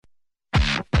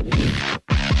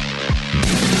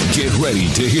Get ready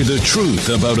to hear the truth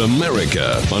about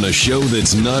America on a show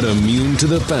that's not immune to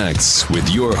the facts with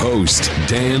your host,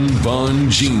 Dan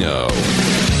Bongino.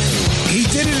 He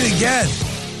did it again.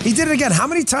 He did it again. How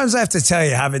many times I have to tell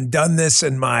you, having done this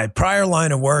in my prior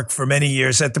line of work for many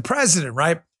years, that the president,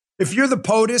 right? If you're the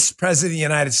POTUS, President of the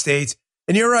United States,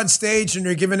 and you're on stage and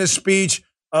you're giving a speech,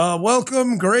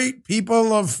 welcome, great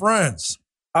people of France.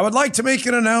 I would like to make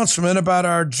an announcement about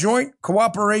our joint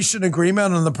cooperation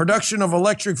agreement on the production of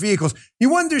electric vehicles.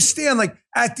 You understand, like,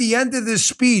 at the end of this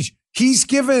speech, he's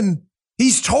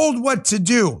told what to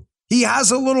do. He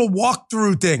has a little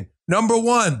walkthrough thing. Number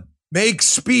 1, make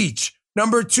speech.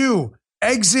 Number 2,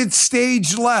 exit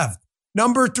stage left.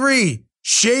 Number 3,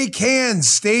 shake hands,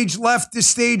 stage left to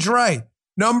stage right.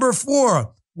 Number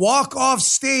 4, walk off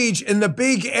stage in the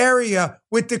big area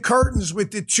with the curtains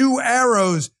with the 2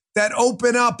 arrows that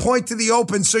open up, point to the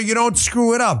open so you don't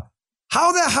screw it up.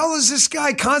 How the hell is this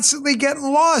guy constantly getting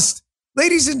lost?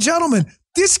 Ladies and gentlemen,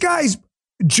 this guy's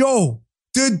Joe.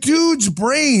 The dude's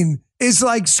brain is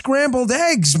like scrambled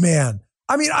eggs, man.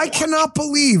 I mean, I cannot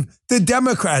believe the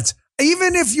Democrats,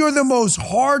 even if you're the most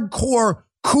hardcore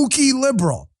kooky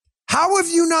liberal, how have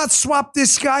you not swapped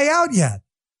this guy out yet?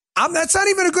 That's not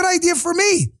even a good idea for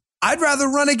me. I'd rather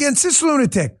run against this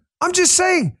lunatic. I'm just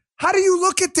saying, how do you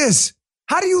look at this?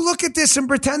 How do you look at this and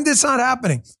pretend it's not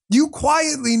happening? You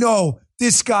quietly know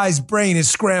this guy's brain is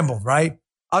scrambled, right?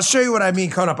 I'll show you what I mean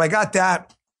coming up. I got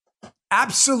that.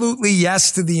 Absolutely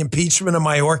yes to the impeachment of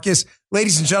Mayorkas.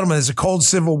 Ladies and gentlemen, there's a cold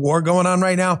civil war going on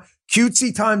right now.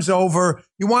 Cutesy time's over.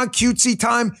 You want cutesy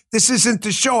time? This isn't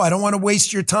the show. I don't want to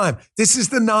waste your time. This is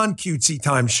the non-cutesy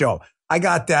time show. I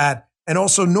got that. And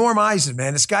also Norm Eisen,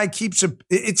 man. This guy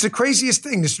it's the craziest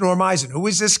thing, this Norm Eisen. Who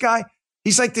is this guy?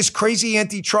 He's like this crazy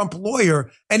anti-Trump lawyer,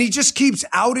 and he just keeps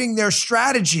outing their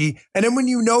strategy. And then when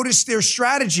you notice their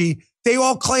strategy, they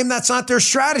all claim that's not their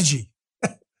strategy.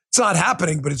 It's not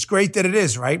happening, but it's great that it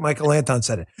is, right? Michael Anton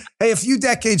said it. Hey, a few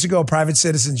decades ago, private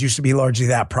citizens used to be largely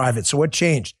that private. So what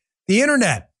changed? The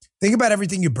internet. Think about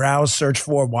everything you browse, search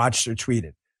for, watched, or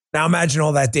tweeted. Now imagine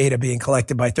all that data being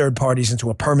collected by third parties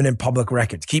into a permanent public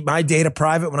record. To keep my data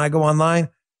private when I go online,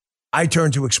 I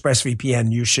turn to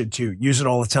ExpressVPN. You should too. Use it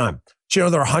all the time. Do you know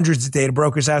there are hundreds of data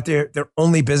brokers out there? Their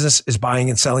only business is buying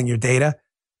and selling your data.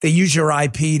 They use your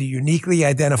IP to uniquely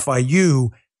identify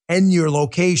you and your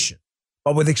location.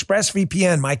 But with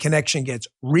ExpressVPN, my connection gets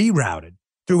rerouted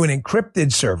through an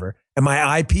encrypted server and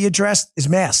my IP address is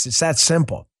masked. It's that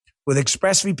simple. With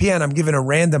ExpressVPN, I'm given a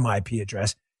random IP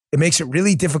address. It makes it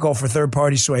really difficult for third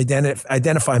parties to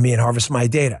identify me and harvest my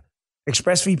data.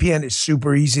 ExpressVPN is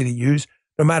super easy to use.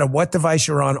 No matter what device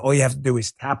you're on, all you have to do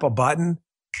is tap a button.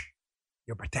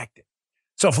 You're protected.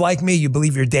 So if, like me, you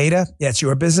believe your data, it's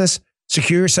your business,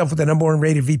 secure yourself with the #1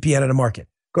 rated VPN in the market.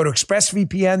 Go to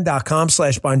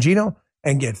expressvpn.com/Bongino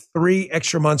and get 3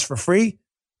 extra months for free.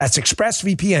 That's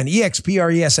ExpressVPN,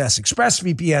 EXPRESS,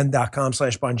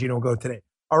 expressvpn.com/Bongino. Go today.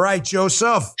 All right,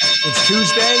 Joseph, it's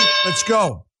Tuesday. Let's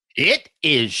go. It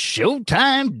is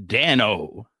showtime,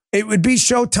 Dano. It would be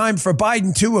showtime for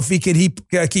Biden, too, if he could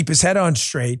keep his head on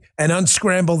straight and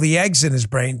unscramble the eggs in his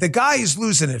brain. The guy is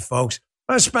losing it, folks.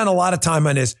 I'm going to spend a lot of time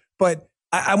on this, but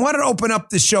I want to open up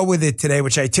the show with it today,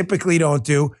 which I typically don't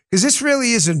do, because this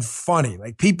really isn't funny.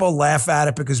 Like, people laugh at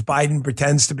it because Biden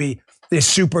pretends to be this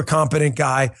super competent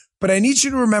guy. But I need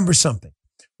you to remember something.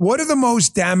 What are the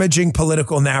most damaging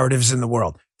political narratives in the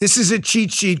world? This is a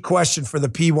cheat sheet question for the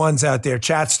P1s out there.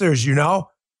 Chatsters, you know?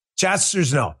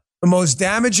 Chatsters know. The most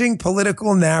damaging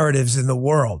political narratives in the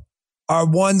world are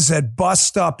ones that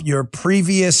bust up your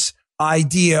previous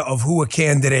idea of who a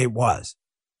candidate was.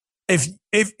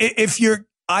 If your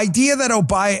idea that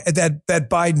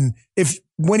Biden, if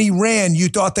when he ran, you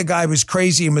thought the guy was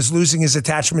crazy and was losing his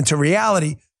attachment to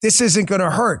reality, this isn't going to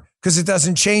hurt because it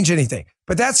doesn't change anything.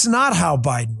 But that's not how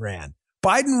Biden ran.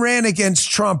 Biden ran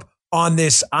against Trump on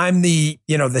this. I'm the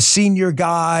senior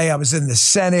guy. I was in the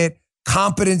Senate.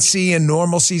 Competency and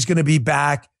normalcy is going to be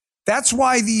back. That's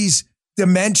why these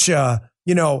dementia,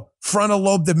 frontal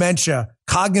lobe dementia,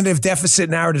 cognitive deficit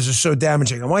narratives are so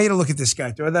damaging. I want you to look at this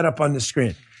guy. Throw that up on the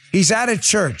screen. He's at a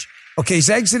church. Okay, he's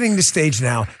exiting the stage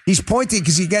now. He's pointing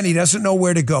because, again, he doesn't know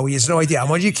where to go. He has no idea. I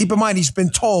want you to keep in mind, he's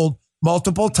been told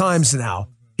multiple times now.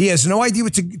 He has no idea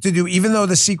what to do, even though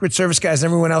the Secret Service guys and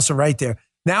everyone else are right there.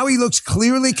 Now he looks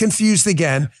clearly confused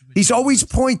again. He's always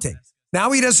pointing.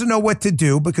 Now he doesn't know what to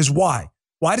do because why?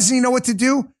 Why doesn't he know what to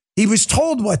do? He was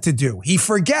told what to do. He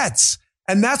forgets.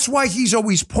 And that's why he's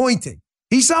always pointing.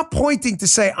 He's not pointing to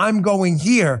say, I'm going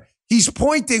here. He's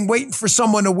pointing, waiting for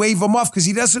someone to wave him off because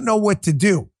he doesn't know what to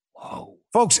do. Whoa.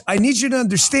 Folks, I need you to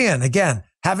understand, again,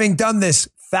 having done this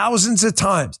thousands of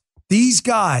times, These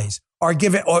guys are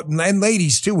given, and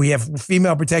ladies too, we have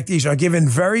female protectees, are given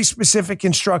very specific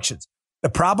instructions. The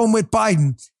problem with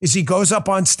Biden is he goes up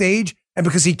on stage, and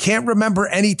because he can't remember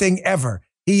anything ever,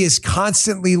 he is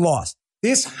constantly lost.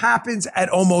 This happens at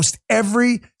almost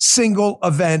every single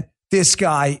event this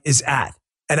guy is at.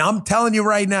 And I'm telling you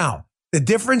right now, the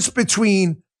difference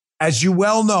between, as you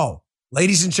well know,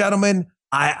 ladies and gentlemen,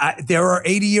 there are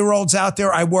 80-year-olds out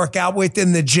there I work out with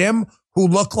in the gym who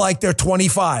look like they're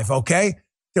 25, okay?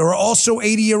 There are also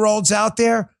 80-year-olds out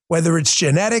there, whether it's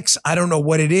genetics, I don't know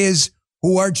what it is,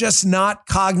 who are just not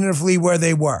cognitively where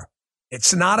they were.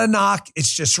 It's not a knock.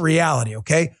 It's just reality,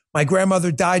 okay? My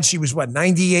grandmother died. She was,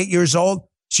 98 years old?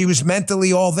 She was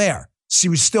mentally all there. She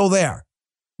was still there.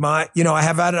 I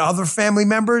have had other family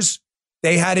members.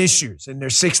 They had issues in their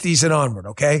 60s and onward,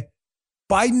 okay?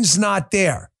 Biden's not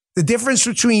there. The difference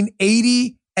between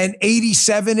 80 and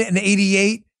 87 and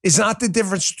 88 is not the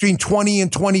difference between 20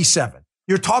 and 27.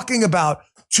 You're talking about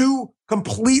two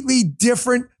completely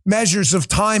different measures of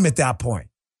time at that point.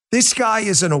 This guy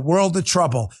is in a world of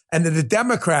trouble. And the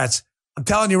Democrats, I'm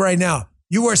telling you right now,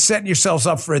 you are setting yourselves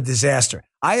up for a disaster.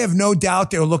 I have no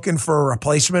doubt they're looking for a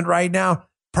replacement right now.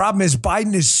 Problem is,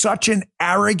 Biden is such an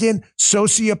arrogant,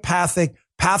 sociopathic,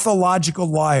 pathological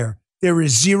liar. There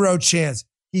is zero chance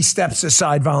he steps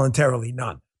aside voluntarily.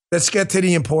 None. Let's get to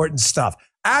the important stuff.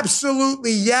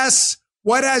 Absolutely, yes.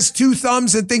 What has two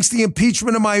thumbs and thinks the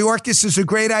impeachment of Mayorkas is a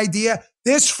great idea?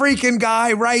 This freaking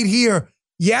guy right here.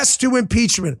 Yes to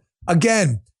impeachment.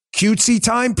 Again, cutesy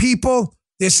time, people.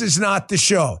 This is not the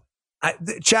show.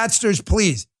 Chatsters,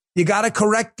 please. You got to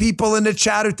correct people in the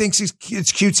chat who thinks it's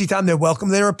cutesy time. They're welcome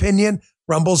to their opinion.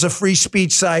 Rumble's a free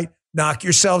speech site. Knock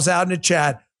yourselves out in the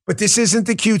chat. But this isn't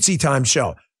the cutesy time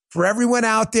show. For everyone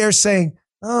out there saying,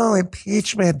 oh,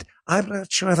 impeachment, I'm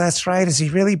not sure that's right. Has he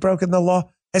really broken the law?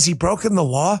 Has he broken the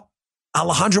law?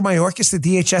 Alejandro Mayorkas, the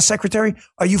DHS secretary?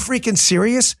 Are you freaking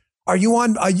serious? Are you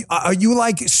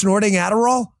like snorting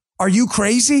Adderall? Are you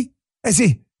crazy?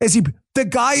 The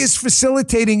guy is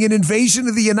facilitating an invasion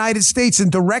of the United States in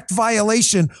direct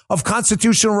violation of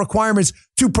constitutional requirements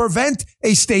to prevent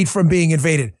a state from being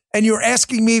invaded. And you're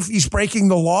asking me if he's breaking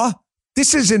the law?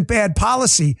 This isn't bad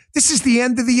policy. This is the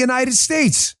end of the United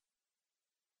States.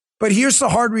 But here's the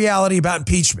hard reality about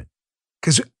impeachment,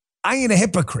 because I ain't a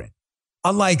hypocrite.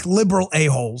 Unlike liberal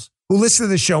a-holes who listen to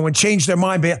the show and change their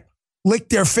mind, but lick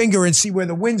their finger and see where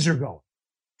the winds are going.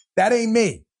 That ain't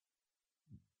me.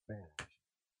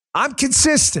 I'm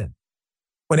consistent.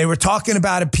 When they were talking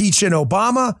about impeaching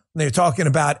Obama, when they were talking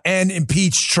about and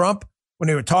impeach Trump, when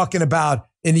they were talking about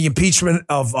in the impeachment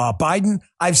of Biden,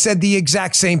 I've said the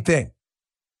exact same thing.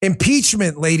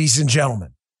 Impeachment, ladies and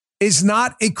gentlemen, is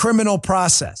not a criminal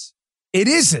process. It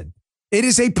isn't. It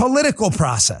is a political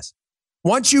process.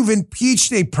 Once you've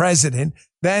impeached a president,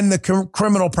 then the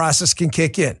criminal process can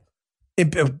kick in.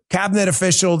 Cabinet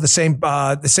official, the same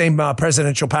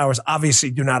presidential powers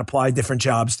obviously do not apply. Different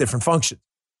jobs, different functions.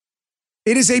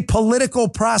 It is a political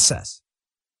process.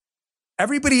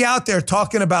 Everybody out there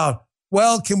talking about,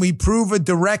 well, can we prove a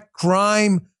direct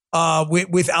crime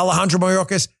with Alejandro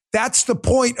Mayorkas? That's the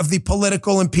point of the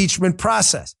political impeachment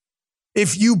process.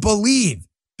 If you believe,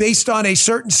 based on a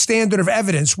certain standard of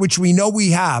evidence, which we know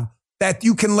we have, that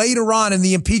you can later on in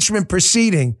the impeachment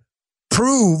proceeding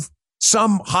prove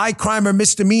some high crime or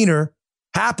misdemeanor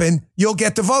happened, you'll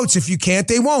get the votes. If you can't,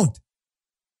 they won't.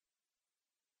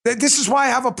 This is why I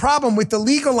have a problem with the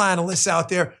legal analysts out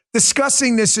there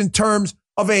discussing this in terms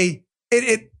of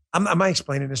am I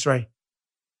explaining this right?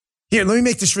 Here, let me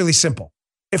make this really simple.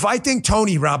 If I think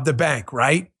Tony robbed the bank,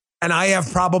 right, and I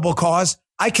have probable cause,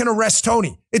 I can arrest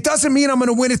Tony. It doesn't mean I'm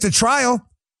going to win at the trial.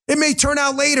 It may turn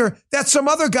out later that some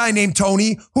other guy named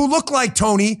Tony who looked like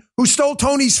Tony, who stole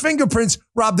Tony's fingerprints,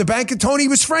 robbed the bank, and Tony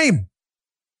was framed.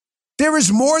 There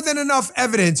is more than enough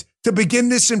evidence to begin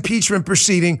this impeachment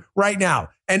proceeding right now.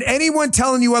 And anyone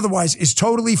telling you otherwise is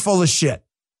totally full of shit.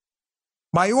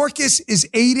 Mayorkas is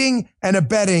aiding and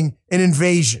abetting an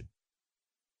invasion.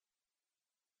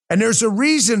 And there's a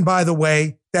reason, by the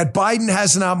way, that Biden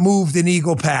has not moved in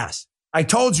Eagle Pass. I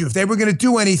told you if they were going to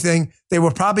do anything, they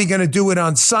were probably going to do it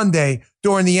on Sunday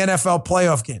during the NFL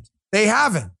playoff games. They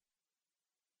haven't.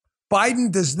 Biden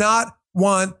does not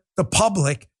want the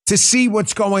public to see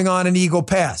what's going on in Eagle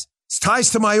Pass. It ties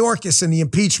to Mayorkas and the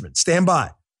impeachment. Stand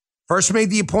by. First made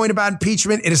the point about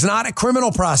impeachment. It is not a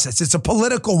criminal process. It's a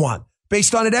political one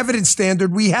based on an evidence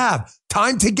standard we have.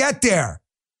 Time to get there.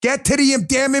 Get to the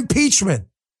damn impeachment.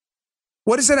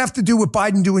 What does that have to do with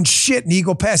Biden doing shit in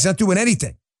Eagle Pass? He's not doing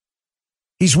anything.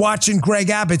 He's watching Greg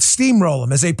Abbott steamroll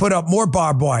him as they put up more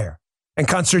barbed wire and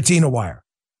concertina wire.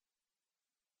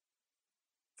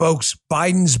 Folks,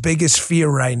 Biden's biggest fear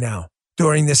right now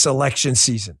during this election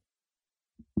season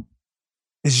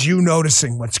is you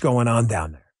noticing what's going on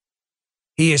down there.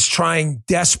 He is trying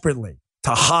desperately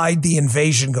to hide the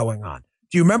invasion going on.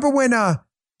 Do you remember when,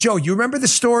 Joe, you remember the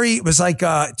story? It was like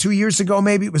 2 years ago,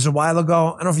 maybe. It was a while ago. I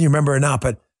don't know if you remember or not,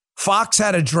 but Fox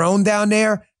had a drone down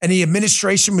there and the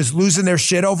administration was losing their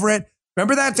shit over it.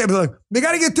 Remember that? They were like, they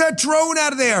got to get that drone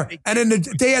out of there. And then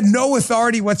they had no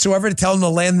authority whatsoever to tell them to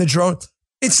land the drone.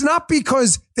 It's not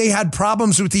because they had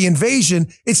problems with the invasion.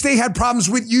 It's they had problems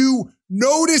with you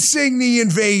noticing the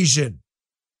invasion.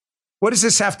 What does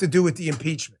this have to do with the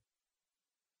impeachment?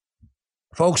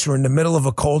 Folks, we're in the middle of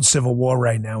a cold civil war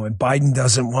right now, and Biden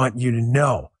doesn't want you to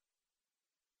know.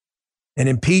 An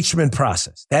impeachment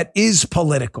process that is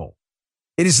political.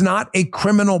 It is not a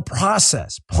criminal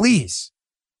process. Please.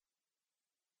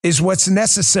 Is what's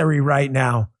necessary right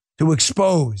now to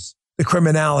expose the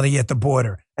criminality at the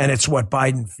border. And it's what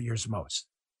Biden fears most.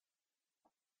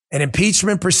 An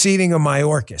impeachment proceeding of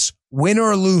Mayorkas, win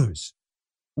or lose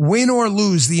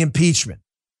the impeachment.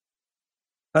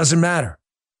 Doesn't matter.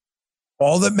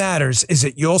 All that matters is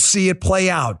that you'll see it play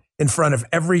out in front of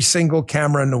every single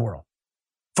camera in the world.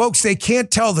 Folks, they can't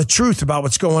tell the truth about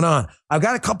what's going on. I've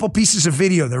got a couple pieces of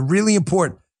video. They're really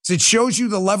important. So it shows you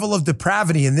the level of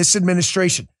depravity in this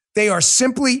administration. They are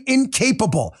simply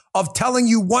incapable of telling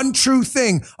you one true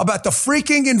thing about the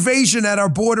freaking invasion at our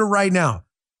border right now.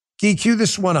 Can you cue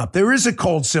this one up? There is a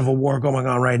cold civil war going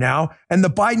on right now, and the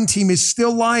Biden team is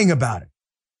still lying about it.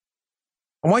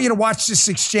 I want you to watch this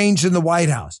exchange in the White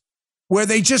House where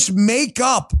they just make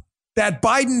up that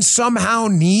Biden somehow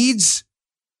needs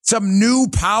some new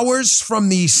powers from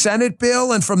the Senate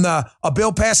bill and from a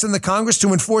bill passed in the Congress to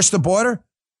enforce the border,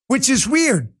 which is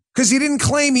weird because he didn't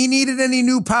claim he needed any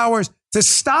new powers to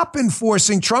stop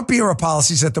enforcing Trump-era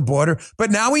policies at the border,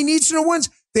 but now he needs new ones.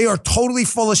 They are totally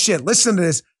full of shit. Listen to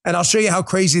this, and I'll show you how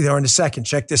crazy they are in a second.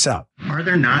 Check this out. Are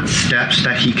there not steps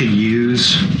that he could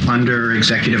use under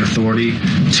executive authority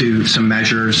to some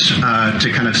measures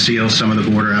to kind of seal some of the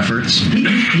border efforts?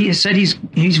 He has said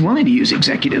he's willing to use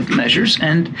executive measures,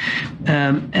 and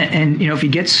you know, if he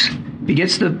gets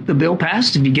the bill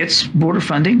passed, if he gets border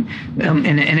funding, and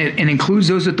it includes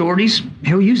those authorities,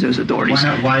 he'll use those authorities.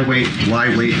 Why not?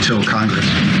 Why wait till Congress?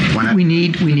 Why not? We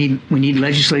need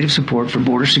legislative support for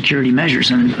border security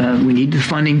measures, and we need the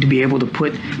funding to be able to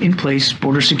put in place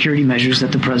border security measures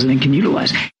that the president can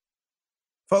utilize.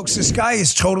 Folks, this guy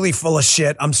is totally full of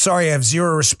shit. I'm sorry, I have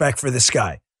zero respect for this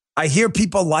guy. I hear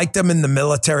people liked him in the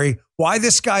military. Why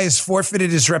this guy has forfeited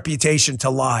his reputation to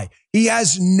lie. He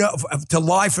has to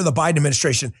lie for the Biden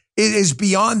administration. It is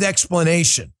beyond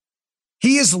explanation.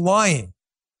 He is lying.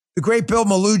 The great Bill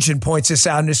Melugin points this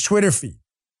out in his Twitter feed.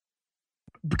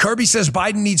 Kirby says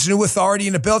Biden needs new authority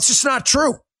in the bill. It's just not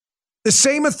true. The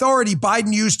same authority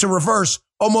Biden used to reverse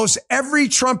almost every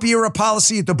Trump-era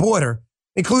policy at the border,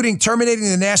 including terminating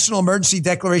the national emergency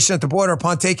declaration at the border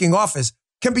upon taking office,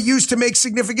 can be used to make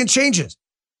significant changes.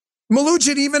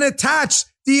 Melugin even attached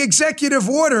the executive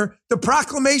order, the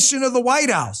proclamation of the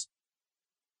White House.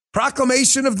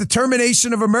 Proclamation of the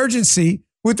termination of emergency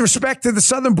with respect to the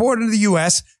southern border of the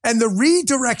U.S. and the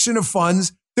redirection of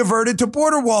funds diverted to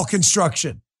border wall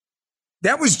construction.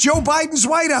 That was Joe Biden's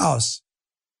White House.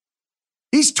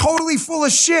 He's totally full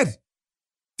of shit.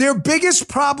 Their biggest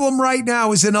problem right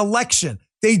now is an election.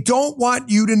 They don't want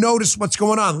you to notice what's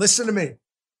going on. Listen to me.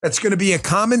 That's going to be a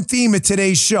common theme of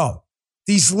today's show.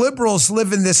 These liberals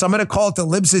live in this, I'm going to call it the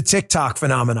libs of TikTok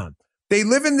phenomenon. They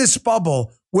live in this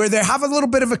bubble where they have a little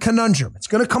bit of a conundrum. It's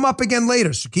going to come up again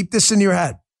later, so keep this in your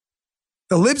head.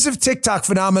 The libs of TikTok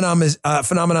phenomenon is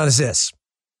this.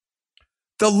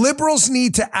 The liberals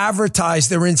need to advertise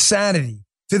their insanity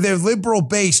to their liberal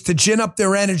base to gin up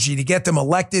their energy, to get them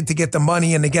elected, to get them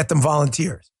money, and to get them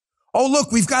volunteers. Oh,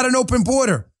 look, we've got an open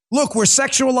border. Look, we're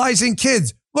sexualizing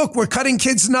kids. Look, we're cutting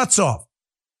kids' nuts off.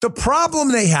 The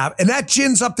problem they have, and that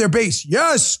gins up their base.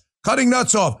 Yes, cutting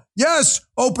nuts off. Yes,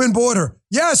 open border.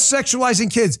 Yes,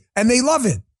 sexualizing kids. And they love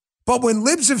it. But when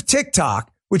Libs of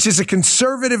TikTok, which is a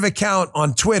conservative account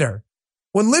on Twitter,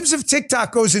 when Libs of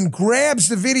TikTok goes and grabs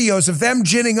the videos of them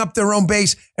ginning up their own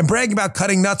base and bragging about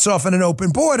cutting nuts off in an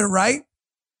open border, right?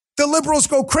 The liberals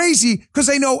go crazy because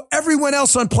they know everyone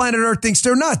else on planet Earth thinks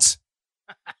they're nuts.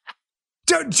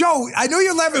 Joe, I know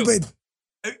you're laughing, but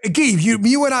Guy,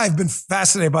 you and I have been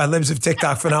fascinated by Libs of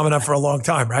TikTok phenomenon for a long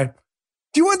time, right?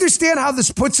 Do you understand how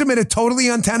this puts them in a totally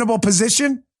untenable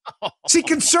position? See,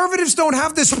 conservatives don't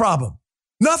have this problem.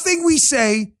 Nothing we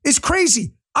say is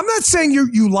crazy. I'm not saying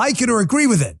you like it or agree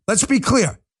with it. Let's be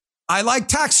clear. I like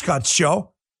tax cuts,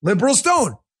 Joe. Liberals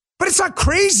don't. But it's not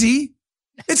crazy.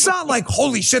 It's not like,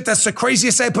 holy shit, that's the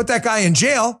craziest I put that guy in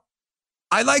jail.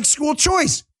 I like school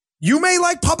choice. You may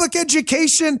like public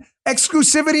education,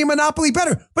 exclusivity, and monopoly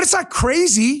better, but it's not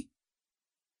crazy.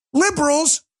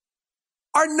 Liberals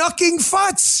are knucking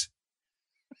futs.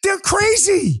 They're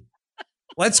crazy.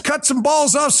 Let's cut some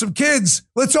balls off some kids.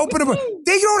 Let's open them.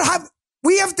 They have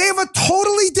a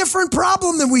totally different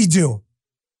problem than we do.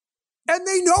 And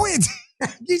they know it.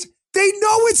 They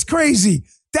know it's crazy.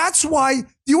 That's why, do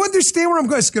you understand where I'm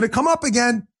going? It's going to come up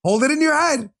again. Hold it in your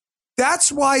head.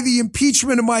 That's why the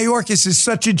impeachment of Mayorkas is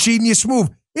such a genius move.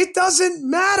 It doesn't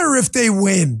matter if they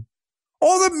win.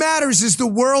 All that matters is the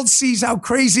world sees how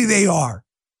crazy they are.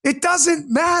 It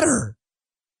doesn't matter.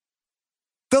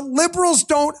 The liberals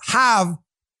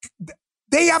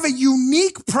they have a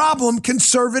unique problem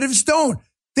conservatives don't.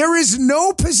 There is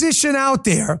no position out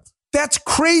there that's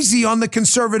crazy on the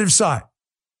conservative side.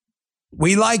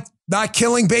 We like not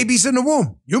killing babies in the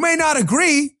womb. You may not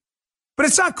agree, but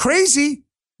it's not crazy.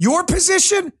 Your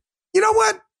position, you know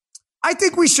what? I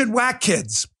think we should whack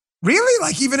kids. Really?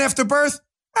 Like even after birth?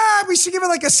 We should give it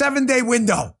like a 7-day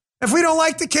window. If we don't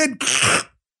like the kid,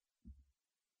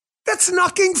 that's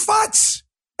knucking futs.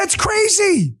 That's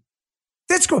crazy.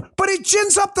 That's cool. But it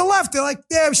gins up the left. They're like,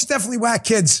 yeah, we should definitely whack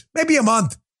kids. Maybe a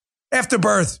month after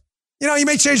birth. You know, you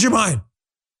may change your mind.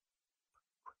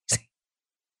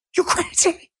 You're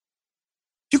crazy.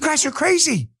 You guys are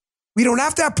crazy. We don't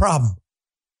have that problem.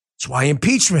 That's why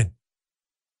impeachment.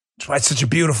 That's why it's such a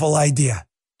beautiful idea.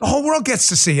 The whole world gets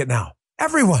to see it now.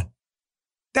 Everyone.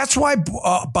 That's why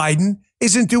Biden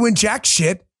isn't doing jack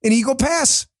shit in Eagle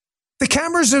Pass. The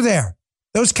cameras are there.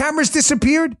 Those cameras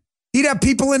disappeared. He'd have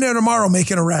people in there tomorrow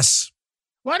making arrests.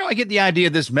 Why do I get the idea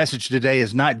this message today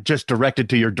is not just directed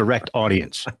to your direct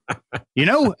audience? You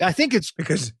know, I think it's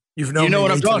because you've known. You know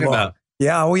what I'm talking about.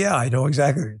 Yeah. Oh, yeah. I know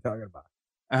exactly what you're talking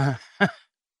about.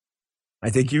 I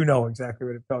think you know exactly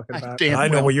what I'm talking about. I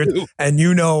know what you're, and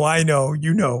you know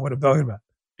what I'm talking about.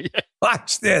 Yeah.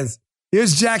 Watch this.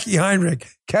 Here's Jackie Heinrich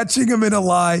catching him in a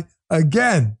lie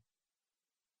again.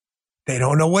 They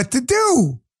don't know what to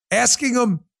do. Asking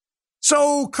him,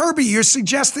 so Kirby, you're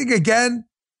suggesting again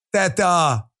that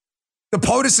the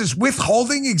POTUS is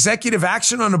withholding executive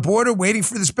action on the border, waiting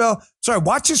for this bill. Sorry,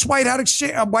 watch this White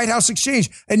House exchange,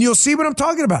 and you'll see what I'm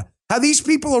talking about. How these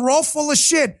people are all full of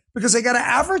shit because they got to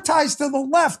advertise to the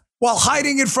left while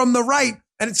hiding it from the right.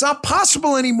 And it's not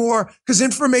possible anymore because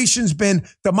information's been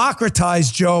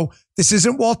democratized, Joe. This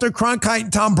isn't Walter Cronkite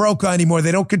and Tom Brokaw anymore.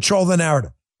 They don't control the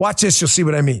narrative. Watch this. You'll see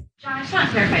what I mean. John, I just want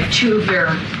to clarify two of your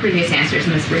previous answers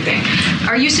in this briefing.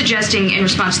 Are you suggesting in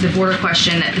response to the border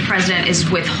question that the president is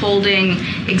withholding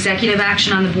executive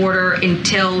action on the border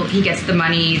until he gets the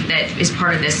money that is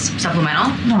part of this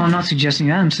supplemental? No, I'm not suggesting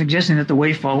that. I'm suggesting that the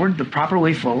way forward, the proper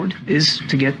way forward, is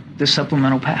to get this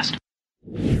supplemental passed.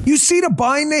 You see the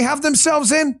bind they have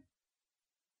themselves in?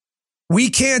 We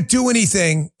can't do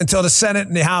anything until the Senate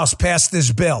and the House pass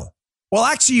this bill. Well,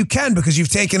 actually, you can because you've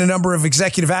taken a number of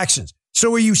executive actions.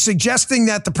 So are you suggesting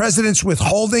that the president's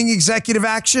withholding executive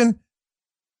action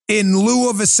in lieu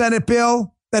of a Senate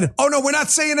bill? That, oh, no, we're not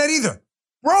saying that either.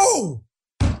 Bro,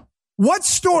 what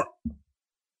story?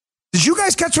 Did you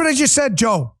guys catch what I just said,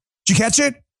 Joe? Did you catch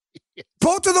it?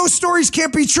 Both of those stories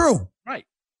can't be true. Right.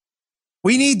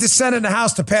 We need the Senate and the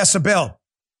House to pass a bill.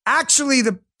 Actually,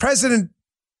 the president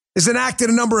has enacted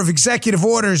a number of executive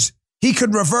orders he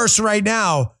could reverse right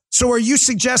now. So are you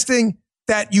suggesting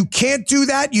that you can't do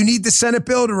that? You need the Senate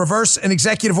bill to reverse an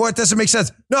executive order? It doesn't make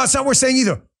sense. No, it's not what we're saying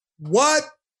either. What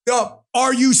the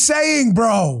are you saying,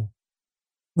 bro?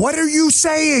 What are you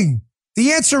saying?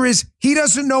 The answer is he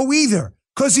doesn't know either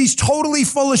because he's totally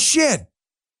full of shit.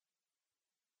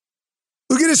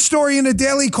 Look at a story in the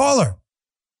Daily Caller.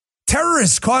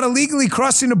 Terrorists caught illegally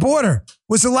crossing the border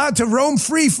was allowed to roam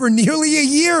free for nearly a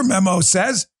year, memo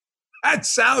says. That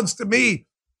sounds to me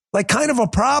like kind of a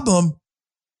problem.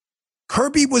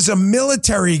 Kirby was a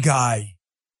military guy.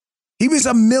 He was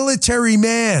a military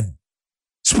man.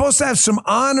 Supposed to have some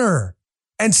honor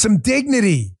and some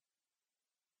dignity.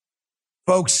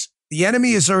 Folks, the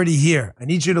enemy is already here. I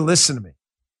need you to listen to me.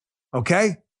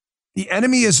 Okay? The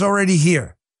enemy is already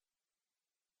here.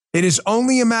 It is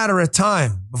only a matter of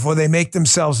time before they make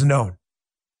themselves known.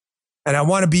 And I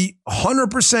want to be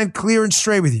 100% clear and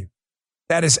straight with you.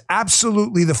 That is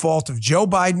absolutely the fault of Joe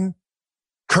Biden,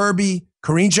 Kirby,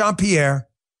 Karine Jean-Pierre,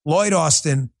 Lloyd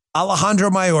Austin, Alejandro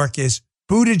Mayorkas,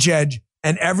 Buttigieg,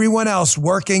 and everyone else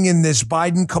working in this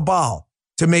Biden cabal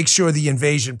to make sure the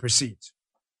invasion proceeds.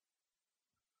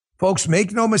 Folks,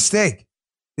 make no mistake.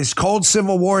 This cold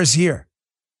civil war is here.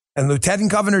 And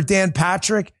Lieutenant Governor Dan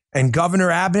Patrick and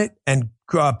Governor Abbott and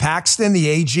Paxton, the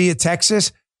AG of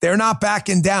Texas, They're not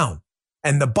backing down.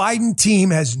 And the Biden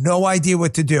team has no idea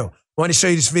what to do. I want to show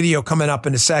you this video coming up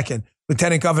in a second.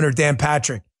 Lieutenant Governor Dan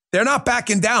Patrick. They're not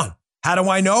backing down. How do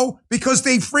I know? Because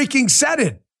they freaking said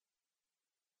it.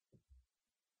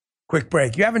 Quick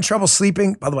break. You having trouble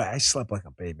sleeping? By the way, I slept like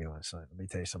a baby last night. Let me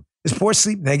tell you something. Is poor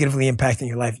sleep negatively impacting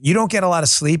your life? You don't get a lot of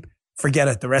sleep, forget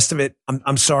it. The rest of it,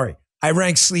 I'm sorry. I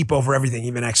rank sleep over everything,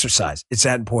 even exercise. It's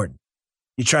that important.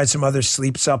 You tried some other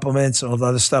sleep supplements, all the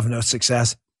other stuff, no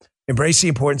success. Embrace the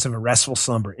importance of a restful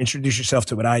slumber. Introduce yourself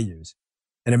to what I use.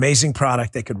 An amazing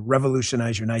product that could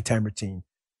revolutionize your nighttime routine.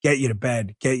 Get you to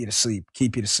bed, get you to sleep,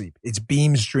 keep you to sleep. It's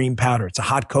Beam's Dream Powder. It's a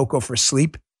hot cocoa for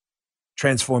sleep.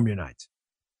 Transform your nights.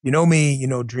 You know me, you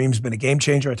know Dream's been a game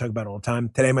changer. I talk about it all the time.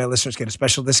 Today, my listeners get a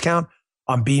special discount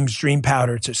on Beam's Dream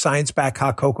Powder. It's a science-backed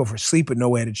hot cocoa for sleep with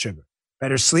no added sugar.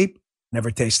 Better sleep,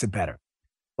 never tasted better.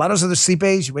 A lot of those other sleep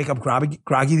aids, you wake up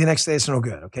groggy the next day, it's no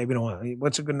good, okay? We don't want,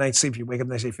 what's a good night's sleep? You wake up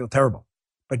the next day, you feel terrible.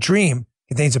 But Dream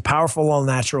contains a powerful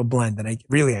all-natural blend, and I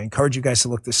encourage you guys to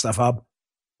look this stuff up.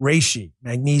 Reishi,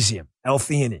 magnesium,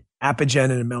 L-theanine,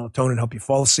 apigenin, and melatonin help you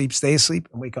fall asleep, stay asleep,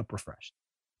 and wake up refreshed.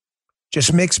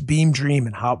 Just mix Beam Dream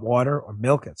in hot water or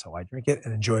milk, that's how I drink it,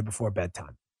 and enjoy before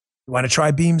bedtime. You want to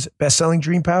try Beam's best-selling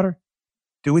Dream Powder?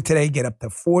 Do it today. Get up to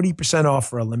 40% off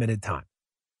for a limited time.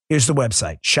 Here's the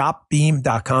website,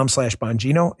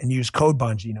 shopbeam.com/Bongino, and use code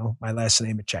Bongino, my last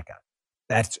name, at checkout.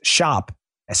 That's shop,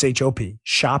 S-H-O-P,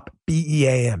 shop,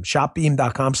 B-E-A-M,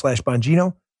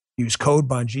 shopbeam.com/Bongino. Use code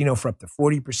Bongino for up to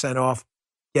 40% off.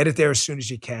 Get it there as soon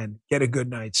as you can. Get a good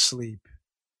night's sleep.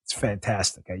 It's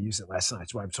fantastic. I used it last night.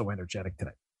 That's why I'm so energetic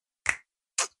today.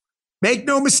 Make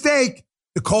no mistake,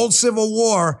 the cold Civil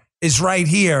War is right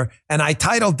here. And I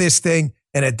titled this thing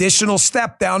An Additional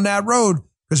Step Down That Road,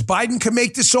 because Biden can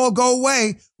make this all go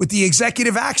away with the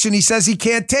executive action he says he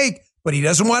can't take, but he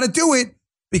doesn't want to do it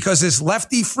because his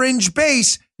lefty fringe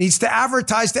base needs to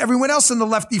advertise to everyone else in the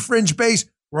lefty fringe base,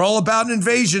 we're all about an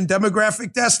invasion,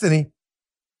 demographic destiny.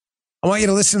 I want you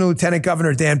to listen to Lieutenant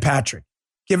Governor Dan Patrick,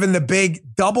 giving the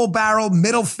big double-barrel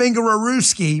middle finger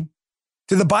Aruski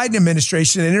to the Biden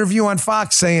administration, an interview on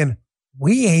Fox saying,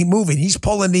 we ain't moving. He's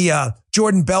pulling the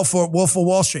Jordan Belfort Wolf of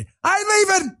Wall Street. I ain't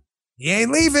leaving. He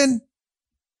ain't leaving.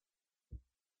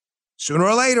 Sooner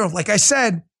or later, like I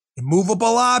said,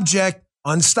 immovable object,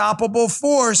 unstoppable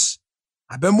force.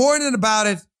 I've been warning about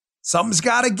it. Something's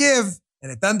got to give.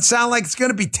 And it doesn't sound like it's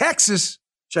going to be Texas.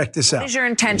 Check this out. What is your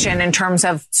intention in terms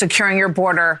of securing your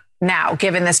border now,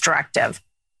 given this directive?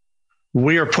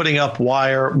 We are putting up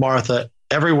wire, Martha,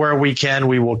 everywhere we can.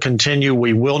 We will continue.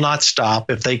 We will not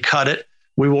stop. If they cut it,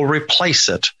 we will replace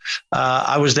it.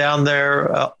 I was down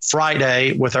there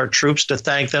Friday with our troops to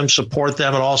thank them, support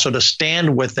them, and also to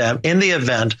stand with them in the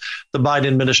event the Biden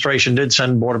administration did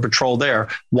send Border Patrol there.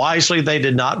 Wisely, they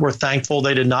did not. We're thankful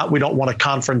they did not. We don't want a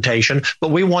confrontation,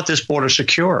 but we want this border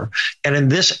secure. And in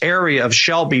this area of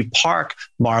Shelby Park,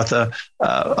 Martha,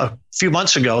 a few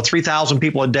months ago, 3,000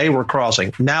 people a day were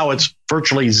crossing. Now it's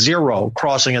virtually zero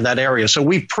crossing in that area. So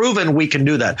we've proven we can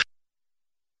do that.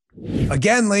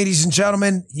 Again, ladies and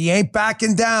gentlemen, he ain't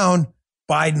backing down.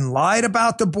 Biden lied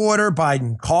about the border.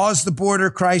 Biden caused the border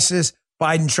crisis.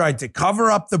 Biden tried to cover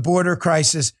up the border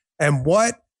crisis. And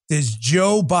what does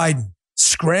Joe Biden,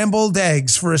 scrambled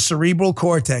eggs for a cerebral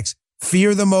cortex,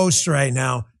 fear the most right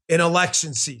now in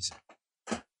election season?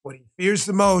 What he fears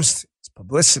the most is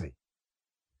publicity.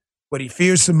 What he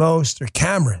fears the most are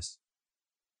cameras.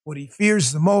 What he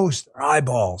fears the most are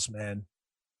eyeballs, man.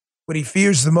 What he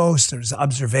fears the most is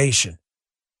observation.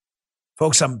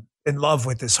 Folks, I'm in love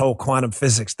with this whole quantum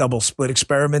physics double split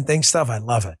experiment thing stuff. I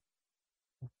love it.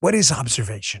 What is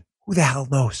observation? Who the hell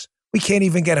knows? We can't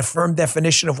even get a firm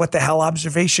definition of what the hell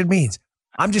observation means.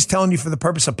 I'm just telling you for the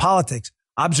purpose of politics,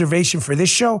 observation for this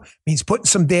show means putting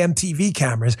some damn TV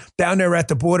cameras down there at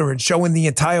the border and showing the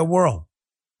entire world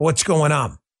what's going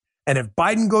on. And if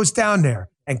Biden goes down there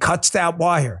and cuts that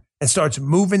wire and starts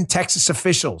moving Texas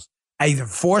officials, either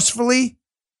forcefully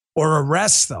or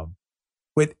arrests them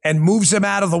and moves them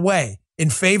out of the way in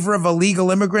favor of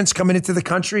illegal immigrants coming into the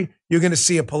country, you're going to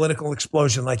see a political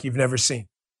explosion like you've never seen.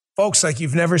 Folks, like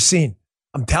you've never seen.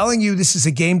 I'm telling you, this is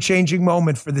a game-changing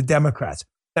moment for the Democrats.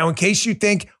 Now, in case you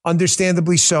think,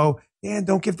 understandably so,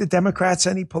 don't give the Democrats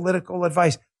any political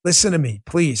advice. Listen to me,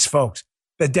 please, folks.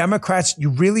 The Democrats, you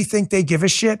really think they give a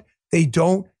shit? They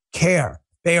don't care.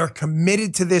 They are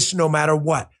committed to this no matter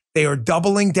what. They are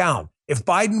doubling down. If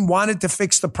Biden wanted to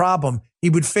fix the problem, he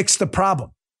would fix the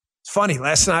problem. It's funny.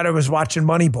 Last night I was watching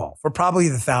Moneyball for probably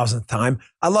the 1,000th time.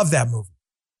 I love that movie.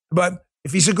 But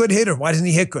if he's a good hitter, why doesn't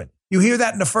he hit good? You hear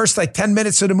that in the first 10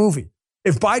 minutes of the movie.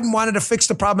 If Biden wanted to fix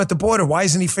the problem at the border, why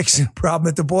isn't he fixing the problem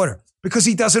at the border? Because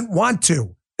he doesn't want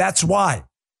to. That's why.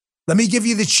 Let me give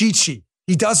you the cheat sheet.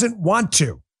 He doesn't want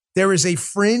to. There is a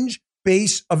fringe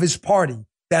base of his party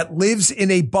that lives in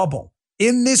a bubble.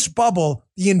 In this bubble,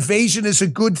 the invasion is a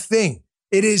good thing.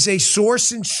 It is a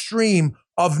source and stream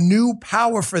of new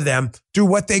power for them through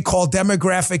what they call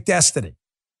demographic destiny.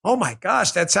 Oh my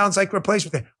gosh, that sounds like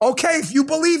replacement day. Okay, if you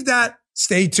believe that,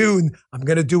 stay tuned. I'm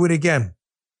going to do it again.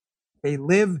 They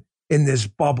live in this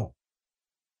bubble.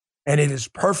 And it is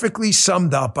perfectly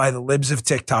summed up by the Libs of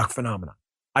TikTok phenomenon.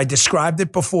 I described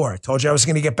it before. I told you I was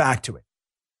going to get back to it.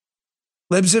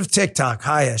 Libs of TikTok,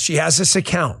 Haya, she has this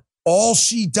account. All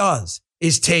she does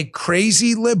is take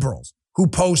crazy liberals who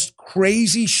post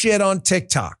crazy shit on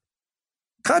TikTok.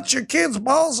 Cut your kids'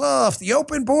 balls off. The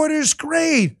open border's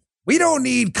great. We don't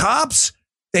need cops.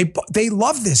 They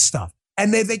love this stuff.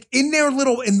 And they in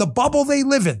the bubble they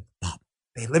live in.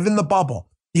 They live in the bubble.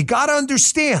 You got to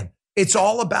understand, it's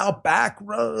all about back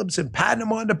rubs and patting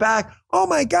them on the back. Oh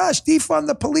my gosh, defund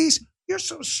the police. You're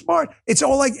so smart. It's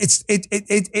all like, it's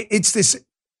this,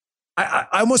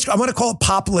 I want to call it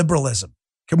pop liberalism.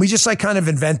 Can we just like kind of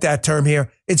invent that term here?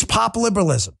 It's pop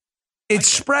liberalism. It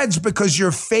spreads because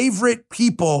your favorite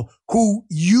people who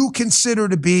you consider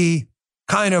to be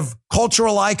kind of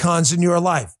cultural icons in your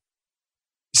life,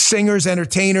 singers,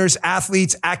 entertainers,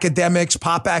 athletes, academics,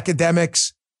 pop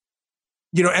academics,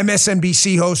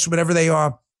 MSNBC hosts, whatever they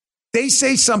are, they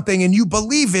say something and you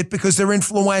believe it because they're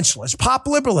influential. It's pop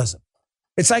liberalism.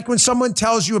 It's like when someone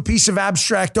tells you a piece of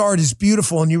abstract art is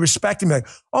beautiful and you respect them, like,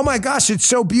 oh my gosh, it's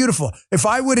so beautiful. If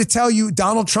I were to tell you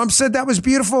Donald Trump said that was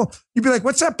beautiful, you'd be like,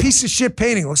 what's that piece of shit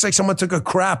painting? It looks like someone took a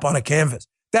crap on a canvas.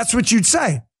 That's what you'd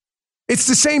say. It's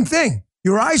the same thing.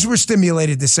 Your eyes were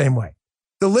stimulated the same way.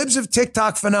 The Libs of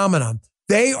TikTok phenomenon,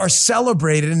 they are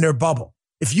celebrated in their bubble.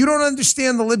 If you don't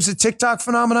understand the Libs of TikTok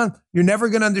phenomenon, you're never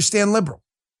going to understand liberal.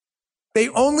 They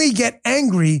only get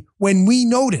angry when we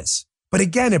notice. But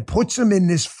again, it puts them in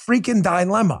this freaking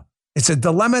dilemma. It's a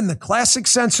dilemma in the classic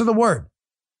sense of the word.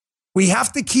 We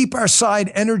have to keep our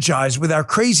side energized with our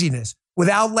craziness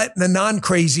without letting the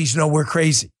non-crazies know we're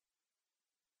crazy.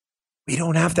 We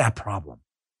don't have that problem.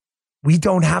 We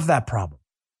don't have that problem.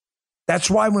 That's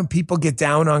why when people get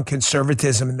down on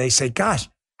conservatism and they say, gosh,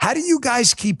 how do you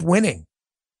guys keep winning?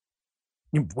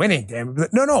 You're winning, damn.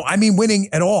 No, I mean winning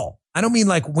at all. I don't mean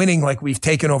like winning like we've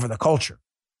taken over the culture.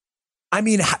 I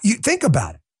mean, you think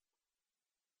about it.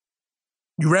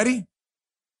 You ready? I'm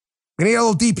going to get a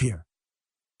little deep here.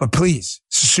 But please,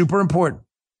 this is super important.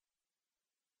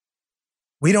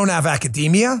 We don't have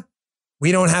academia.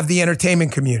 We don't have the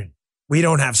entertainment community. We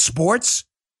don't have sports.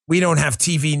 We don't have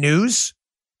TV news.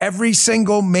 Every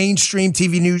single mainstream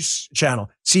TV news channel,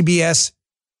 CBS,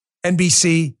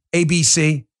 NBC,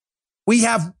 ABC. We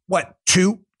have, what,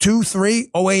 two, three,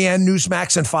 OAN,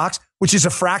 Newsmax, and Fox, which is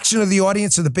a fraction of the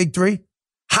audience of the big three.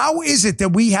 How is it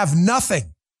that we have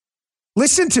nothing?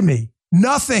 Listen to me,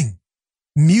 nothing.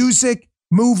 Music,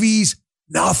 movies,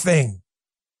 nothing.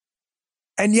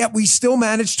 And yet we still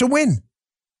manage to win.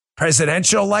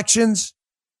 Presidential elections,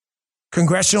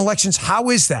 congressional elections. How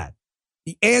is that?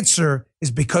 The answer is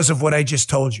because of what I just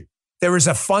told you. There is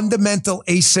a fundamental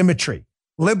asymmetry.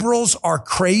 Liberals are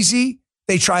crazy.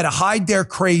 They try to hide their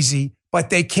crazy, but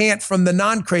they can't from the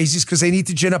non-crazies because they need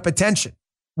to gin up attention.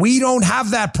 We don't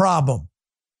have that problem.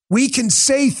 We can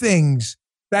say things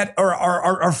that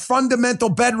are fundamental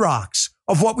bedrocks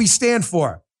of what we stand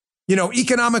for.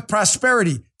 Economic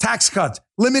prosperity, tax cuts,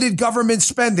 limited government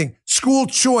spending, school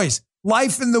choice,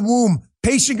 life in the womb,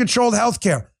 patient-controlled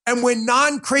healthcare. And when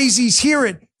non-crazies hear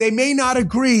it, they may not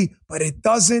agree, but it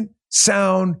doesn't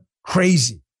sound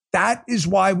crazy. That is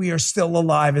why we are still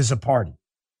alive as a party.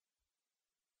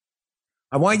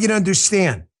 I want you to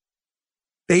understand,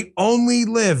 they only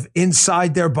live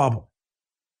inside their bubble.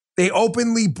 They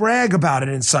openly brag about it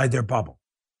inside their bubble.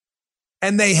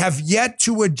 And they have yet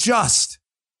to adjust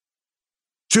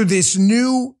to this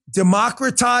new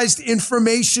democratized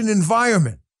information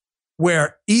environment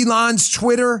where Elon's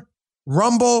Twitter,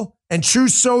 Rumble, and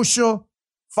Truth Social,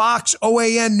 Fox,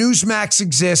 OAN, Newsmax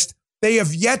exist. They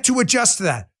have yet to adjust to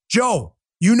that. Joe,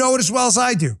 you know it as well as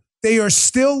I do. They are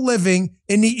still living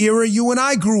in the era you and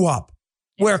I grew up,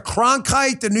 where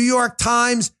Cronkite, the New York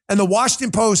Times, and the Washington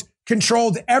Post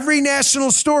controlled every national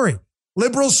story.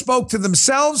 Liberals spoke to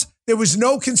themselves. There was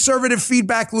no conservative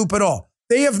feedback loop at all.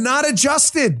 They have not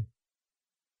adjusted.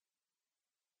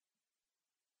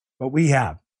 But we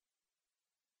have.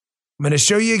 I'm going to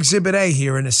show you Exhibit A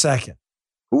here in a second.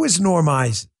 Who is Norm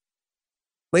Eisen?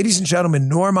 Ladies and gentlemen,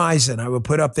 Norm Eisen, I would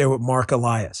put up there with Mark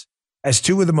Elias as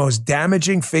two of the most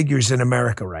damaging figures in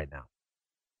America right now.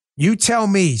 You tell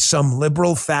me some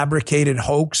liberal fabricated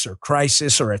hoax or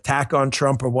crisis or attack on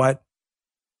Trump or what.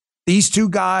 these two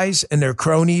guys and their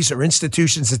cronies or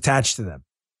institutions attached to them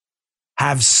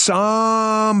have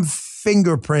some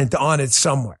fingerprint on it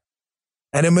somewhere.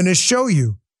 And I'm going to show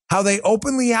you how they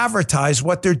openly advertise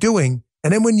what they're doing.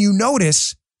 And then when you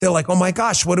notice, they're like, oh my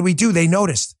gosh, what do we do? They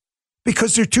noticed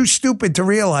because they're too stupid to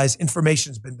realize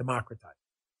information's been democratized.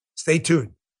 Stay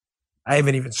tuned. I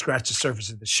haven't even scratched the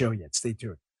surface of the show yet. Stay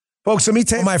tuned. Folks, let me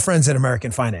tell you my friends at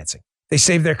American Financing. They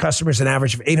saved their customers an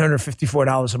average of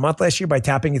 $854 a month last year by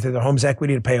tapping into their home's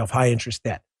equity to pay off high interest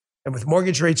debt. And with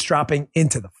mortgage rates dropping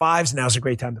into the fives, now's a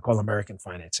great time to call American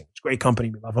Financing. It's a great company.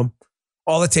 We love them.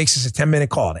 All it takes is a 10-minute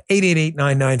call to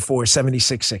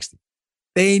 888-994-7660.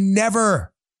 They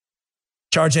never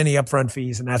charge any upfront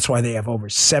fees, and that's why they have over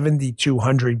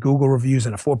 7,200 Google reviews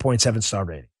and a 4.7 star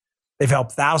rating. They've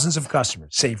helped thousands of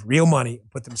customers save real money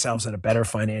and put themselves in a better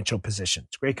financial position.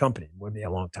 It's a great company. We'll be a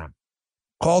long time.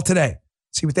 Call today.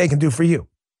 See what they can do for you.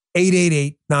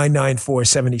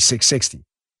 888-994-7660.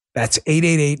 That's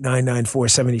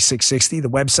 888-994-7660. The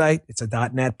website, it's a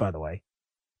 .net, by the way.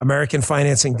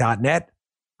 AmericanFinancing.net.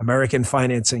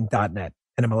 AmericanFinancing.net.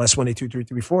 NMLS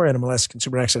 122334,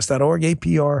 NMLSConsumerAccess.org.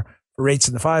 APR for rates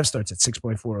in the five starts at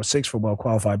 6.406 for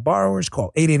well-qualified borrowers.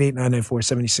 Call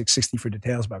 888-994-7660 for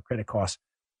details about credit costs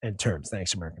and terms.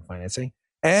 Thanks, American Financing.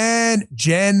 And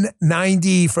Gen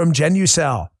 90 from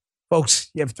Genucel. Folks,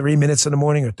 you have 3 minutes in the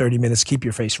morning or 30 minutes. Keep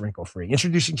your face wrinkle-free.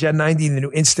 Introducing Gen 90, the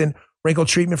new instant wrinkle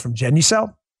treatment from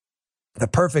Genucel. The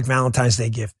perfect Valentine's Day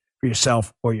gift for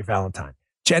yourself or your Valentine.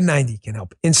 Gen 90 can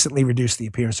help instantly reduce the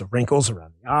appearance of wrinkles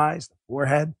around the eyes, the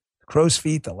forehead, the crow's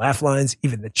feet, the laugh lines,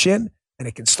 even the chin, and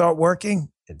it can start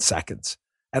working in seconds.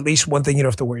 At least one thing you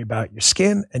don't have to worry about, your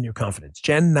skin and your confidence.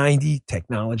 Gen 90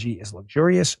 technology is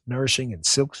luxurious, nourishing, and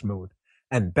silk smooth.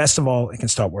 And best of all, it can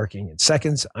start working in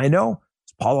seconds. I know.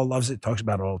 Paula loves it, talks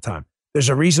about it all the time. There's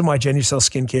a reason why Genucel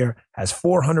Skincare has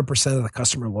 400% of the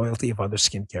customer loyalty of other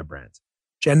skincare brands.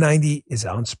 Gen 90 is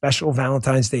on special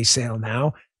Valentine's Day sale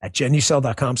now at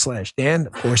Genucel.com/Dan.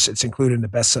 Of course, it's included in the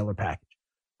bestseller package.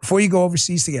 Before you go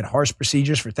overseas to get harsh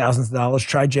procedures for thousands of dollars,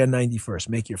 try Gen 90 first.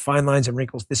 Make your fine lines and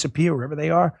wrinkles disappear wherever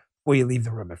they are before you leave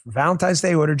the room. And for Valentine's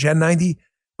Day, order Gen 90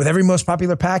 with every most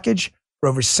popular package for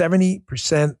over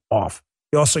 70% off.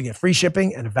 You also get free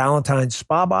shipping and a Valentine's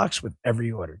spa box with every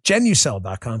order.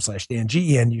 Genucel.com/Dan,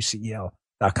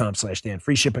 Genucel.com/Dan.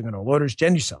 Free shipping on all orders.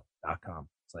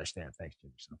 Genucel.com/Dan. Thanks,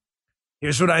 Genucel.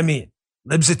 Here's what I mean.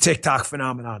 Libs a TikTok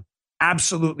phenomenon.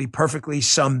 Absolutely perfectly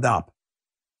summed up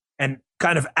and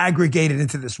kind of aggregated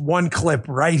into this one clip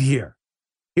right here.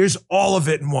 Here's all of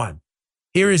it in one.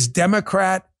 Here is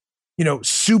Democrat,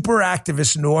 super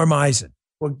activist Norm Eisen.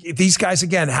 Well, these guys,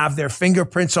 again, have their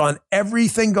fingerprints on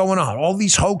everything going on, all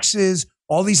these hoaxes,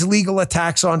 all these legal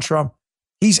attacks on Trump.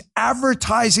 He's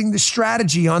advertising the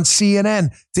strategy on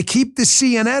CNN to keep the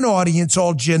CNN audience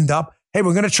all ginned up. Hey,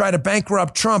 we're going to try to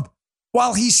bankrupt Trump,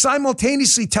 while he's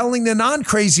simultaneously telling the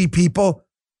non-crazy people,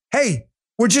 hey,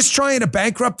 we're just trying to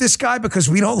bankrupt this guy because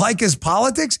we don't like his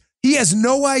politics. He has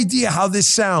no idea how this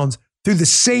sounds to the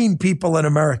sane people in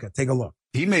America. Take a look.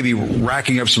 He may be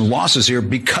racking up some losses here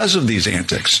because of these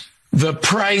antics. The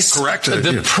price, correct?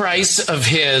 The price of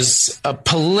his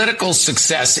political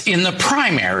success in the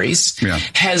primaries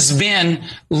has been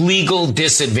legal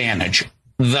disadvantage.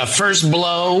 The first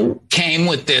blow came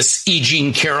with this E.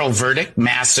 Jean Carroll verdict,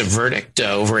 massive verdict,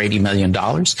 over $80 million.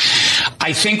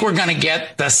 I think we're going to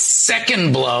get the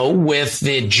second blow with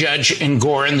the Judge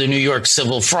Engoron, the New York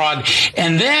civil fraud.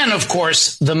 And then, of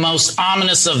course, the most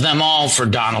ominous of them all for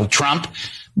Donald Trump,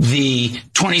 the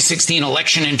 2016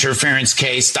 election interference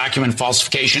case, document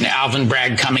falsification, Alvin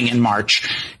Bragg coming in March.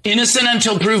 Innocent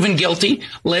until proven guilty.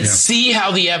 Let's see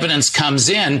how the evidence comes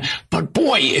in. But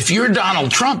boy, if you're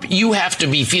Donald Trump, you have to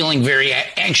be feeling very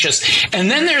anxious.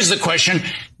 And then there's the question,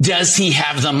 does he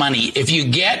have the money? If you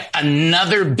get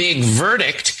another big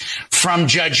verdict from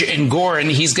Judge Engoron,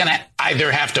 he's going to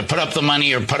either have to put up the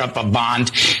money or put up a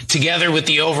bond. Together with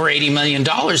the over $80 million,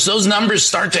 those numbers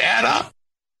start to add up.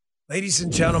 Ladies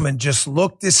and gentlemen, just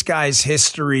look this guy's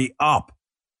history up.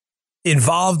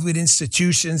 Involved with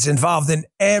institutions, involved in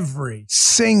every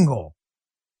single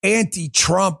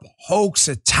anti-Trump hoax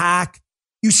attack.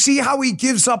 You see how he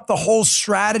gives up the whole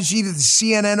strategy to the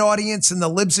CNN audience and the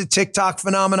libs of TikTok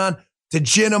phenomenon to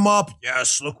gin him up.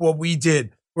 Yes, look what we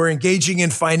did. We're engaging in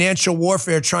financial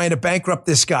warfare trying to bankrupt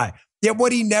this guy. Yet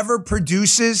what he never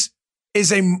produces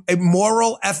is a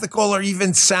moral, ethical, or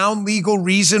even sound legal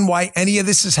reason why any of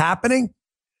this is happening.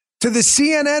 To the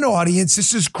CNN audience,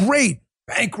 this is great.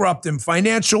 Bankrupt him,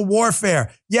 financial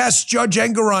warfare. Yes, Judge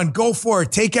Engoron, go for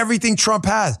it. Take everything Trump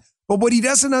has. But what he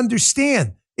doesn't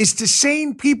understand is to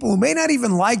sane people who may not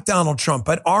even like Donald Trump,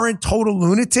 but aren't total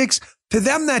lunatics, To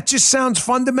them, that just sounds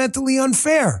fundamentally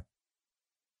unfair.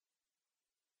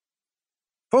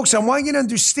 Folks, I want you to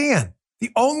understand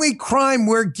the only crime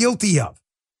we're guilty of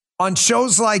on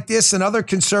shows like this and other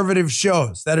conservative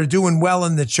shows that are doing well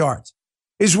in the charts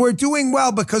is we're doing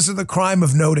well because of the crime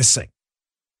of noticing.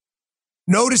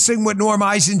 Noticing what Norm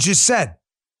Eisen just said.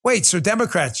 Wait, so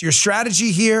Democrats, your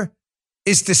strategy here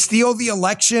is to steal the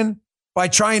election by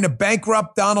trying to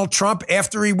bankrupt Donald Trump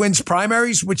after he wins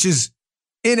primaries, which is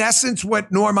in essence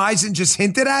what Norm Eisen just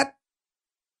hinted at?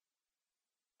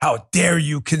 How dare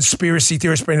you, conspiracy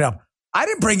theorists, bring it up? I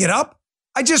didn't bring it up.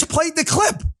 I just played the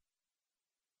clip.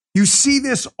 You see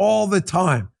this all the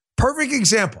time. Perfect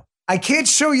example. I can't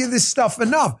show you this stuff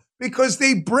enough because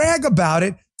they brag about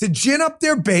it to gin up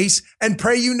their base and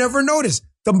pray you never notice.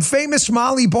 The famous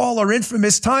Molly Ball or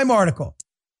infamous Time article,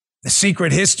 the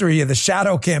secret history of the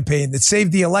shadow campaign that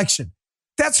saved the election.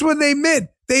 That's when they admit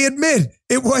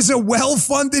it was a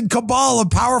well-funded cabal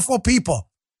of powerful people.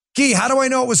 Gee, how do I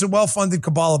know it was a well-funded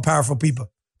cabal of powerful people?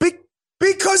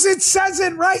 Because it says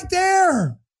it right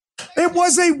there. It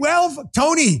was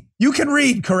Tony, you can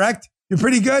read, correct? You're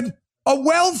pretty good. A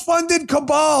well-funded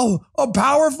cabal of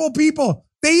powerful people.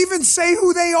 They even say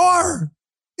who they are.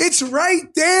 It's right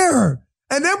there.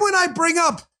 And then when I bring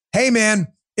up, hey man,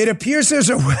 it appears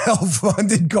there's a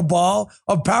well-funded cabal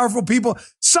of powerful people,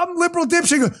 some liberal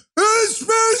dipshit goes,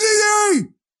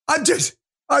 I'm just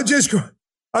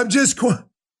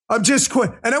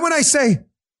quit. And then when I say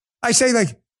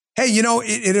like, hey, you know,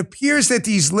 it appears that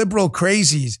these liberal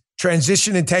crazies,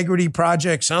 Transition Integrity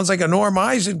Project, sounds like a Norm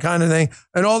Eisen kind of thing.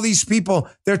 And all these people,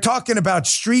 they're talking about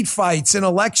street fights and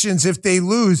elections if they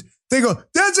lose. They go,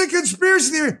 that's a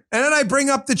conspiracy theory. And then I bring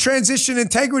up the Transition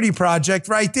Integrity Project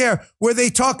right there, where they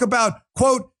talk about,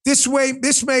 quote, this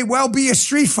may well be a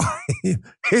street fight.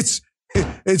 It's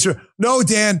no,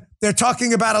 Dan, they're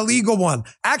talking about a legal one.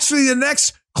 Actually, the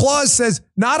next clause says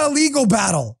not a legal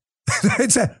battle.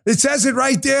 It says it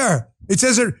right there. It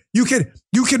says it. You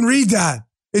can read that.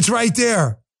 It's right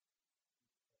there.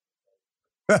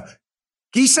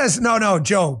 He says, no,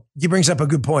 Joe, he brings up a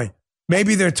good point.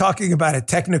 Maybe they're talking about a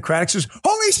technocratic solution.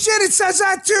 Holy shit, it says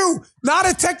that too. Not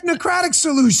a technocratic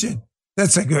solution.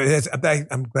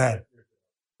 I'm glad.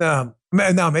 No,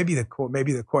 maybe the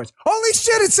courts. Holy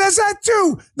shit, it says that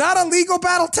too. Not a legal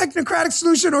battle, technocratic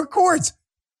solution, or courts.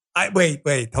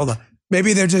 Wait, hold on.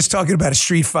 Maybe they're just talking about a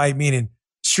street fight, meaning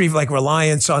street like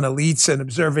reliance on elites and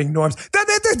observing norms.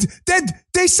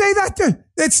 They say that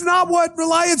it's not what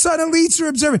reliance on elites or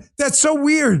observing. That's so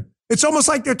weird. It's almost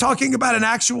like they're talking about an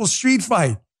actual street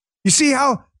fight. You see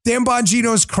how Dan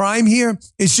Bongino's crime here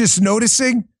is just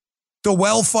noticing the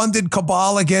well-funded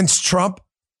cabal against Trump,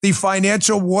 the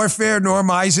financial warfare Norm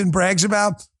Eisen brags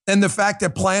about, and the fact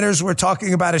that planners were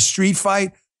talking about a street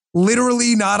fight,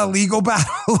 literally not a legal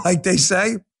battle, like they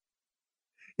say.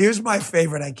 Here's my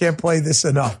favorite. I can't play this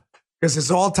enough because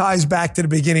this all ties back to the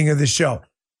beginning of the show.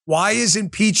 Why is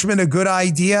impeachment a good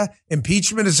idea?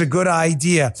 Impeachment is a good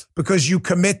idea because you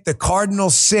commit the cardinal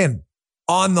sin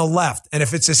on the left. And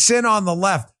if it's a sin on the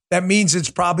left, that means it's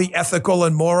probably ethical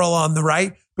and moral on the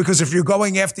right. Because if you're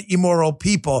going after immoral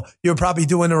people, you're probably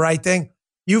doing the right thing.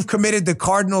 You've committed the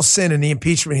cardinal sin in the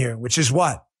impeachment hearing, which is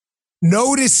what?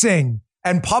 Noticing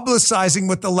and publicizing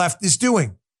what the left is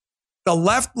doing. The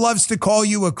left loves to call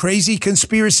you a crazy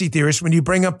conspiracy theorist when you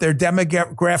bring up their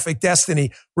demographic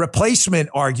destiny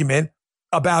replacement argument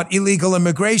about illegal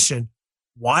immigration.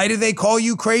 Why do they call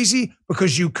you crazy?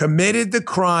 Because you committed the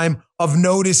crime of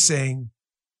noticing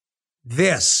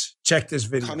this. Check this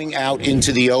video. Coming out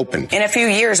into the open. In a few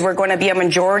years, we're going to be a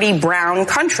majority brown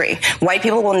country. White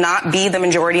people will not be the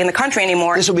majority in the country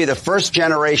anymore. This will be the first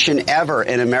generation ever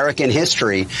in American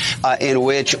history in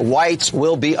which whites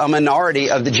will be a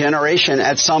minority of the generation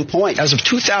at some point. As of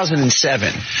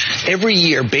 2007, every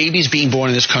year, babies being born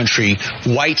in this country,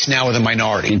 whites now are the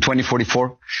minority. In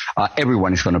 2044,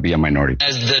 everyone is going to be a minority.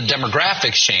 As the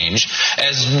demographics change,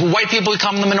 as white people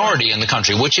become the minority in the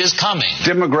country, which is coming.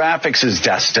 Demographics is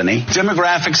destiny.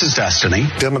 Demographics is destiny.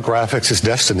 Demographics is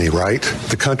destiny, right?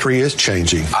 The country is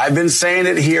changing. I've been saying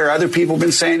it here. Other people have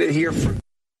been saying it here.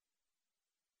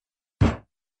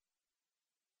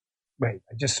 Wait,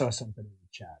 I just saw something in the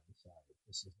chat.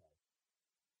 This is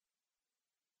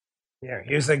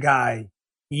here's the guy,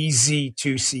 easy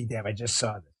to see. Damn, I just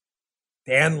saw this.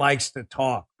 Dan likes to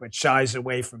talk, but shies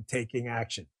away from taking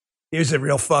action. Here's a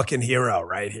real fucking hero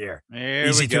right here. There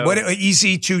easy we go.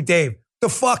 Easy to Dave. The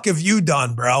fuck have you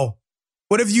done, bro?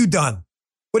 What have you done?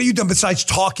 What have you done besides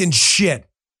talking shit?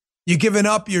 You giving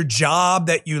up your job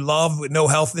that you love with no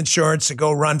health insurance to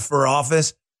go run for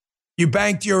office? You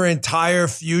banked your entire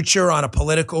future on a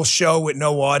political show with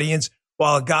no audience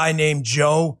while a guy named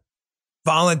Joe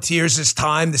volunteers his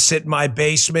time to sit in my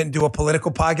basement and do a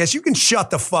political podcast. You can shut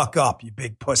the fuck up, you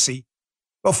big pussy.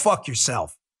 Go fuck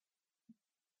yourself.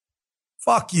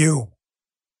 Fuck you.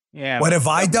 Yeah. What have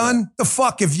I done? The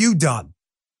fuck have you done?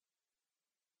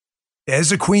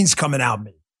 There's the Queen's coming out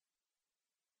me.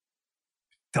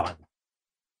 Done.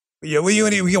 You want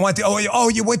you want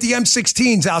the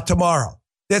M16s out tomorrow.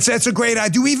 That's a great idea.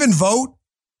 Do you even vote?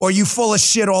 Or are you full of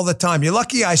shit all the time? You're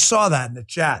lucky I saw that in the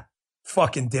chat.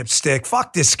 Fucking dipstick.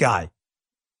 Fuck this guy.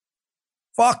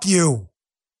 Fuck you.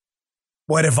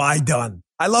 What have I done?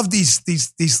 I love these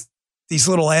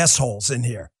little assholes in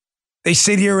here. They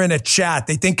sit here in a chat.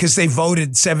 They think because they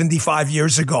voted 75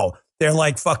 years ago, they're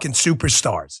like fucking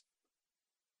superstars.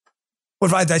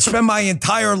 What if I spend my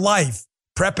entire life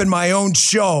prepping my own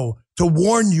show to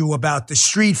warn you about the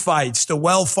street fights, the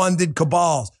well-funded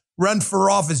cabals, run for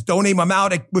office, donate. I'm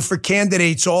out for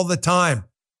candidates all the time.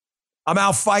 I'm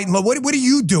out fighting. What are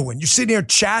you doing? You're sitting here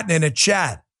chatting in a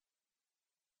chat.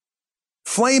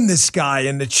 Flame this guy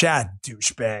in the chat,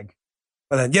 douchebag.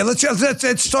 But then, yeah,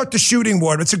 let's start the shooting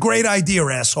war. It's a great idea,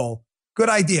 asshole. Good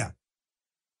idea.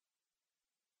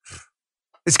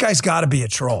 This guy's got to be a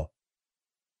troll.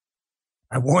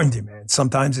 I warned you, man.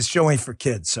 Sometimes this show ain't for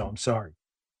kids, so I'm sorry.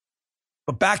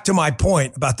 But back to my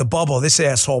point about the bubble this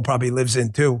asshole probably lives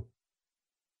in too.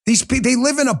 These people, they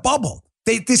live in a bubble.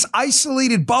 This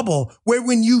isolated bubble where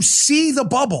when you see the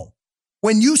bubble,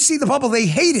 they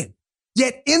hate it.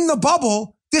 Yet in the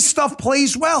bubble, this stuff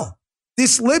plays well.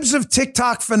 This Libs of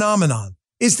TikTok phenomenon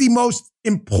is the most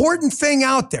important thing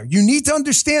out there. You need to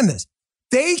understand this.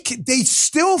 They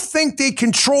still think they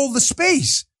control the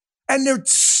space. And they're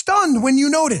stunned when you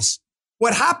notice.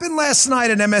 What happened last night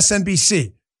at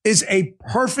MSNBC is a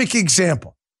perfect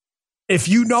example. If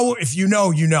you know, you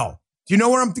know. Do you know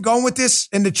where I'm going with this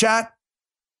in the chat?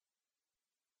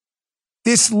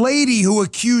 This lady who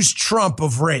accused Trump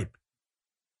of rape.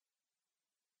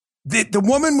 The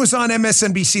woman was on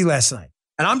MSNBC last night.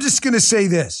 And I'm just going to say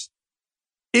this.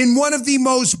 In one of the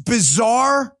most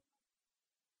bizarre,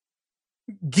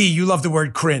 Guy, you love the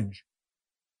word cringe,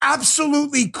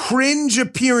 absolutely cringe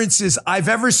appearances I've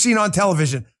ever seen on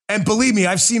television. And believe me,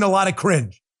 I've seen a lot of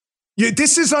cringe.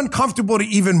 This is uncomfortable to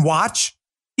even watch,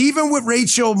 even with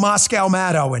Rachel Moscow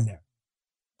Maddow in there.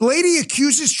 The lady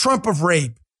accuses Trump of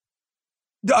rape.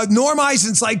 Norm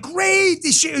Eisen's like, great,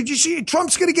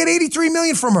 Trump's going to get $83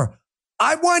 million from her.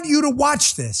 I want you to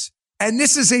watch this. And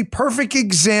this is a perfect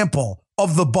example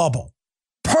of the bubble.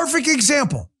 Perfect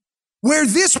example. Where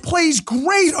this plays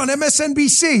great on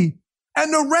MSNBC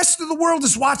and the rest of the world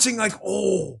is watching like,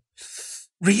 oh,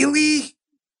 really?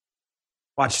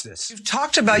 Watch this. You've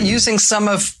talked about using some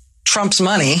of Trump's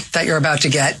money that you're about to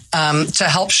get to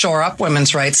help shore up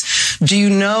women's rights. Do you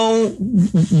know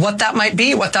what that might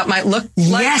be, what that might look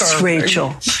like? Yes,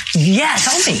 Rachel.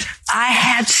 Yes. Tell me. I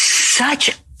had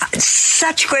such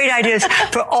great ideas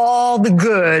for all the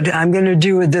good I'm going to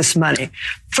do with this money.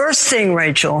 First thing,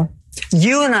 Rachel,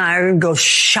 you and I are going to go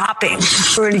shopping.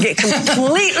 We're going to get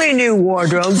completely new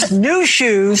wardrobes, new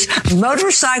shoes,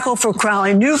 motorcycle for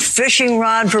Crowley, new fishing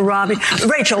rod for Robbie.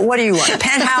 Rachel, what do you want?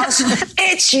 Penthouse?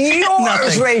 It's yours,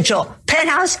 nothing. Rachel.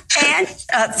 Penthouse and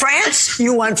France?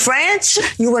 You want France?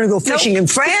 You want to go fishing in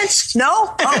France? No?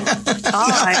 Oh, all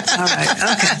right.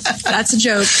 Okay. That's a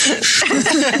joke.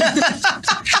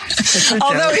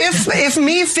 Although if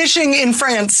me fishing in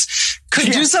France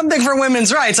could do something for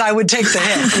women's rights, I would take the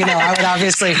hit. You know, I would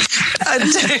obviously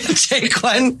take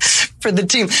one for the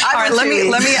team. All right, let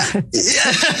me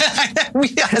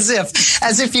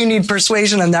as if you need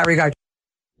persuasion in that regard.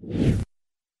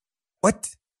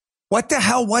 What the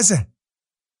hell was it?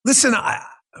 Listen,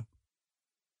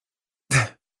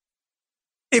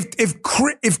 if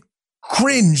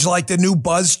cringe, like the new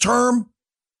buzz term,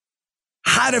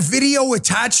 had a video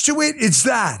attached to it, it's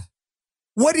that.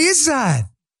 What is that?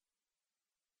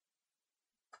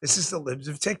 This is the Libs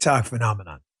of TikTok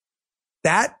phenomenon.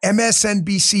 That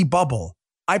MSNBC bubble,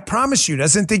 I promise you,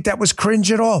 doesn't think that was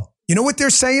cringe at all. You know what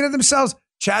they're saying to themselves?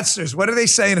 Chatsters, what are they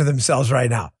saying to themselves right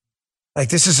now? Like,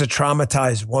 this is a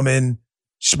traumatized woman.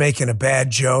 She's making a bad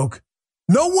joke.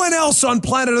 No one else on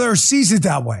planet Earth sees it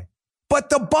that way. But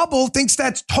the bubble thinks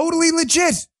that's totally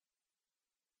legit.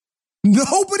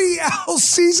 Nobody else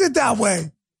sees it that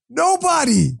way.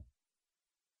 Nobody.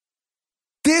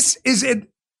 This is it.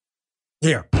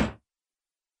 Here.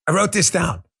 I wrote this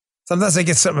down. Sometimes I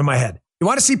get something in my head. You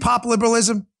want to see pop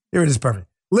liberalism? Here it is, perfect.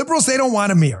 Liberals, they don't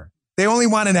want a mirror. They only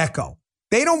want an echo.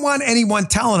 They don't want anyone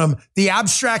telling them the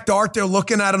abstract art they're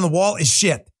looking at on the wall is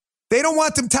shit. They don't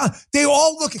want them telling. They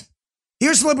all look.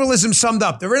 Here's liberalism summed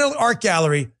up. They're in an art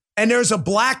gallery, and there's a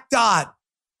black dot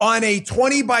on a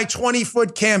 20 by 20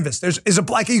 foot canvas. Is a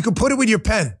blanket. You can put it with your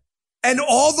pen. And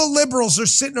all the liberals are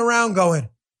sitting around going,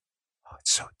 oh,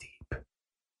 it's so deep.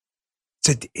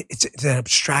 It's an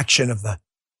abstraction of the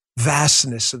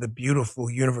vastness of the beautiful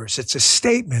universe. It's a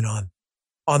statement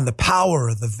on the power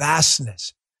of the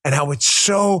vastness and how it's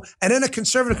so. And then a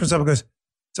conservative comes up and goes,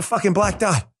 it's a fucking black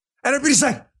dot. And everybody's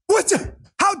like, what the?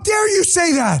 How dare you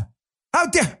say that? How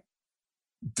dare?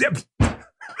 They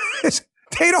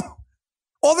don't.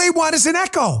 All they want is an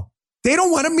echo. They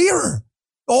don't want a mirror.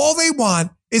 All they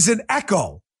want is an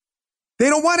echo. They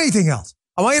don't want anything else.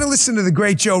 I want you to listen to the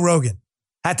great Joe Rogan,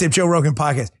 Hat Tip Joe Rogan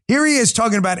podcast. Here he is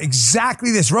talking about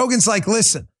exactly this. Rogan's like,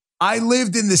 listen, I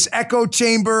lived in this echo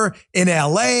chamber in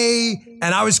LA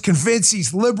and I was convinced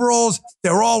these liberals,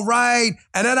 they're all right.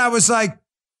 And then I was like,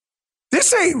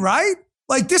 this ain't right.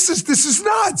 Like, this is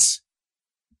nuts.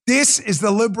 This is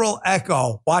the liberal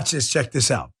echo. Watch this. Check this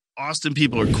out. Austin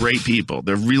people are great people.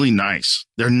 They're really nice.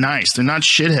 They're nice. They're not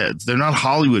shitheads. They're not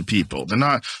Hollywood people. They're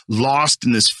not lost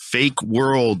in this fake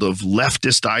world of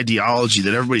leftist ideology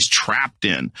that everybody's trapped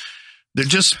in. They're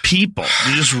just people.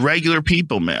 They're just regular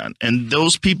people, man. And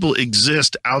those people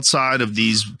exist outside of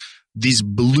these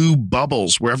blue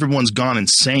bubbles where everyone's gone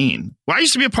insane. Well, I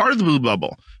used to be a part of the blue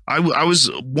bubble. I was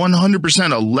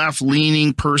 100% a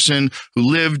left-leaning person who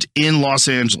lived in Los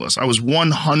Angeles. I was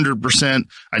 100%.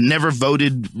 I never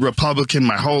voted Republican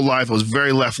my whole life. I was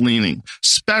very left-leaning,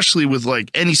 especially with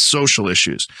like any social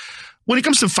issues. When it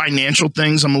comes to financial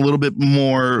things, I'm a little bit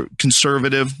more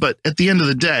conservative. But at the end of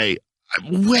the day,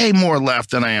 I'm way more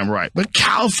left than I am right. But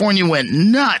California went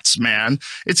nuts, man.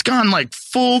 It's gone like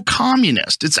full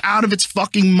communist. It's out of its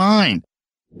fucking mind.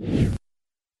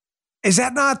 Is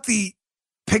that not the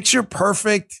picture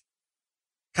perfect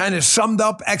kind of summed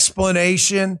up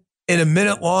explanation in a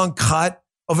minute-long cut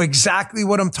of exactly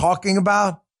what I'm talking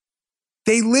about?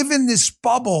 They live in this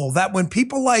bubble that when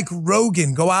people like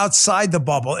Rogan go outside the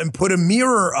bubble and put a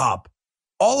mirror up,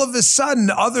 all of a sudden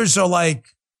others are like,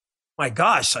 my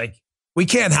gosh, like, we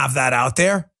can't have that out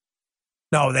there.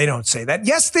 No, they don't say that.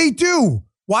 Yes, they do.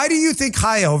 Why do you think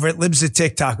Chaya over at Libs at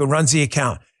TikTok, who runs the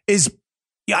account, is,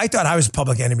 yeah, I thought I was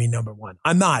public enemy number one.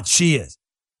 I'm not. She is.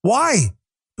 Why?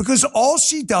 Because all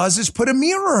she does is put a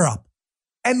mirror up.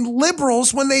 And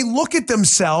liberals, when they look at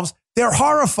themselves, they're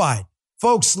horrified.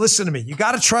 Folks, listen to me. You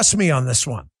got to trust me on this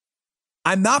one.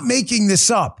 I'm not making this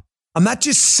up. I'm not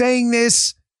just saying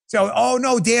this. So, oh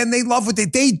no, Dan, they love what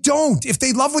they don't. If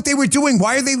they love what they were doing,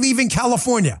 why are they leaving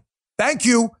California? Thank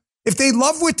you. If they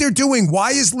love what they're doing,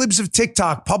 why is Libs of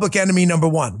TikTok public enemy number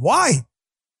one? Why?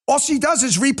 All she does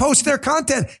is repost their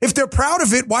content. If they're proud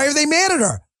of it, why are they mad at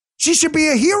her? She should be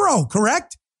a hero,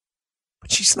 correct?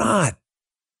 But she's not,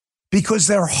 because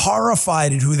they're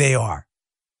horrified at who they are.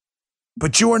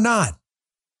 But you're not.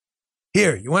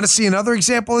 Here, you want to see another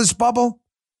example of this bubble?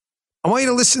 I want you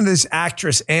to listen to this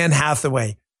actress, Anne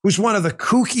Hathaway, who's one of the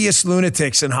kookiest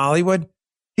lunatics in Hollywood.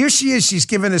 Here she is. She's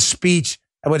giving a speech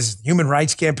at what is it, Human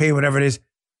Rights Campaign, whatever it is.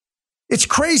 It's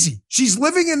crazy. She's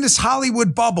living in this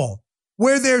Hollywood bubble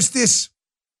where there's this,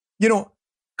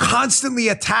 constantly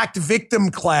attacked victim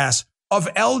class of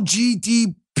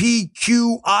LGBTQIABIOPC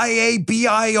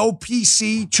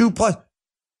 2+.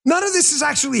 None of this is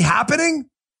actually happening.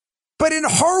 But in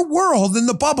her world, in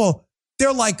the bubble,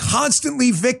 they're like constantly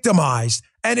victimized.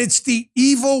 And it's the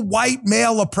evil white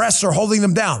male oppressor holding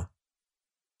them down.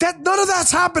 None of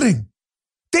that's happening.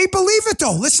 They believe it,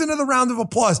 though. Listen to the round of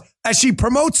applause as she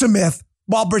promotes a myth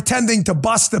while pretending to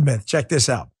bust a myth. Check this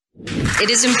out. It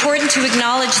is important to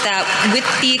acknowledge that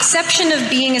with the exception of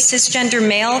being a cisgender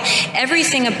male,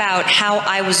 everything about how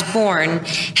I was born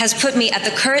has put me at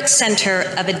the current center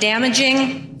of a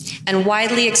damaging and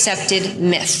widely accepted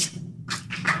myth.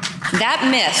 That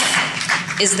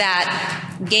myth is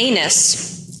that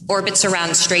gayness orbits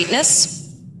around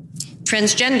straightness,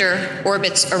 transgender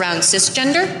orbits around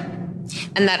cisgender,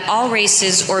 and that all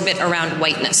races orbit around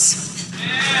whiteness.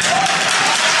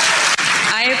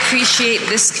 I appreciate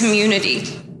this community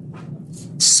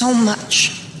so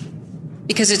much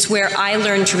because it's where I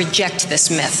learned to reject this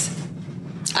myth.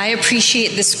 I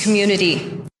appreciate this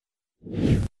community.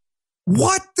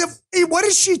 What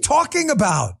is she talking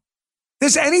about?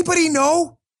 Does anybody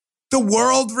know the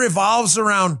world revolves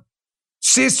around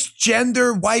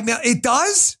cisgender white male? It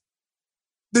does?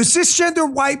 The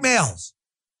cisgender white males.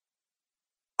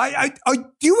 Do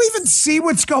you even see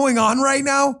what's going on right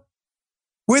now?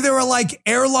 Where there are like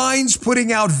airlines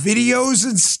putting out videos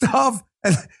and stuff.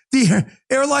 And the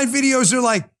airline videos are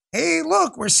like, hey,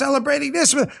 look, we're celebrating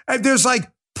this. And there's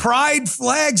like pride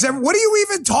flags. What are you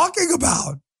even talking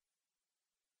about?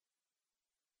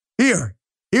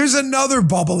 Here's another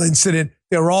bubble incident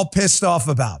they were all pissed off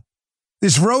about.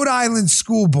 This Rhode Island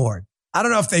school board, I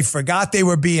don't know if they forgot they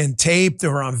were being taped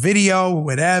or on video,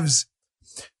 whatevs.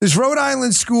 This Rhode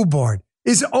Island school board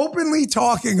is openly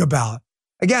talking about,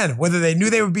 again, whether they knew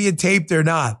they were being taped or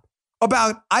not,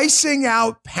 about icing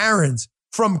out parents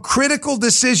from critical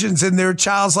decisions in their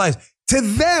child's lives. To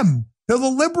them, to the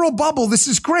liberal bubble, this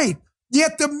is great.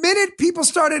 Yet the minute people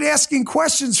started asking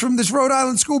questions from this Rhode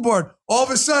Island school board, all of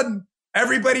a sudden,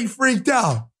 everybody freaked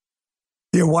out.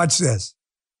 Here, watch this.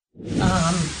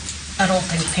 I don't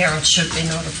think parents should be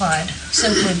notified,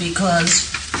 simply because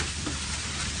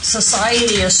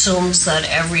society assumes that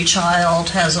every child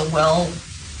has a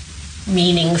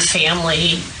well-meaning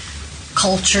family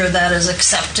culture that is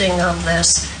accepting of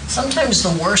this. Sometimes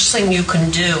the worst thing you can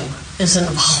do is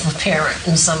involve a parent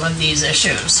in some of these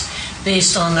issues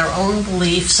based on their own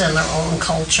beliefs and their own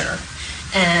culture.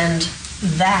 And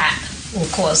that will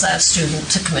cause that student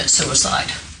to commit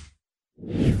suicide.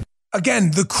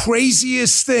 Again, the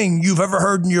craziest thing you've ever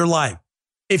heard in your life.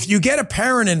 If you get a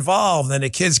parent involved and a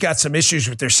kid's got some issues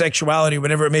with their sexuality,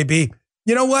 whatever it may be,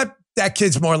 you know what? That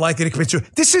kid's more likely to commit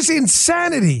suicide. This is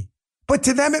insanity. But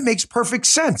to them, it makes perfect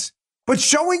sense. But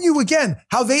showing you again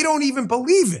how they don't even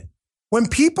believe it. When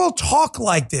people talk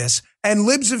like this and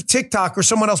Libs of TikTok or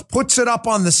someone else puts it up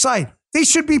on the site, they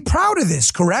should be proud of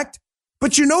this, correct?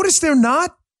 But you notice they're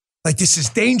not? Like, this is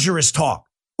dangerous talk.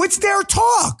 What's their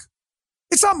talk?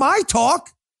 It's not my talk.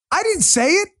 I didn't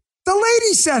say it. The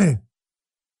lady said it.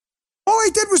 All I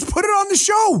did was put it on the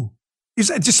show.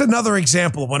 Just another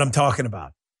example of what I'm talking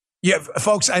about. Yeah,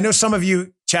 folks, I know some of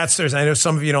you chatsters, I know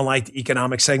some of you don't like the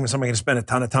economic segments. I'm going to spend a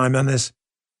ton of time on this.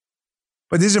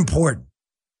 But this is important.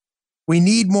 We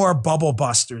need more bubble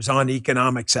busters on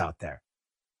economics out there.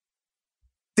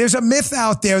 There's a myth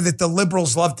out there that the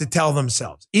liberals love to tell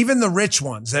themselves, even the rich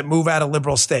ones that move out of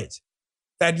liberal states,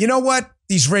 that, you know what?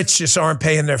 These rich just aren't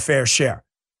paying their fair share.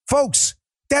 Folks,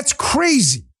 that's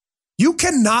crazy. You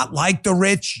cannot like the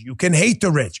rich. You can hate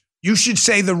the rich. You should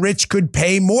say the rich could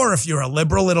pay more. If you're a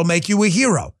liberal, it'll make you a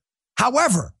hero.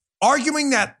 However,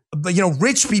 arguing that,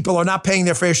 rich people are not paying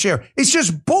their fair share, it's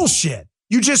just bullshit.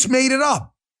 You just made it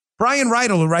up. Brian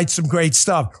Reidel, who writes some great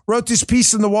stuff, wrote this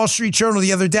piece in the Wall Street Journal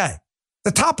the other day.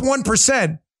 The top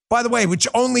 1%, by the way, which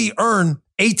only earn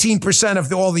 18%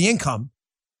 of all the income,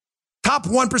 top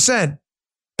 1%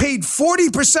 paid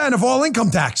 40% of all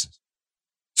income taxes.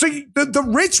 So the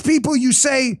rich people you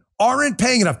say aren't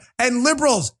paying enough. And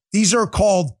liberals, these are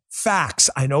called facts.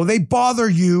 I know they bother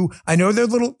you. I know they're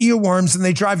little earworms and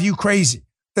they drive you crazy.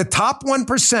 The top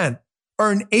 1%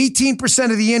 earn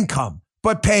 18% of the income,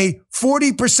 but pay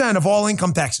 40% of all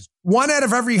income taxes. 1 out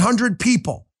of every 100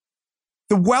 people.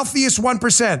 The wealthiest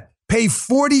 1% pay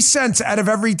 40 cents out of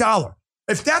every dollar.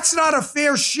 If that's not a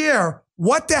fair share,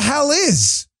 what the hell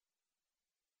is?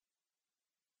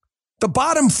 The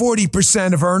bottom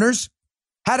 40% of earners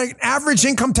had an average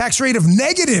income tax rate of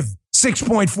negative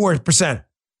 6.4%,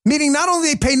 meaning not only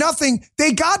they pay nothing,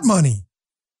 they got money.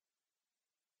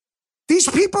 These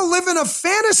people live in a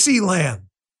fantasy land.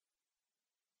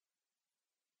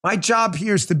 My job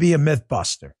here is to be a myth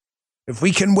buster. If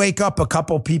we can wake up a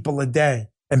couple people a day,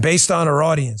 and based on our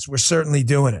audience, we're certainly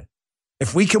doing it.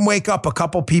 If we can wake up a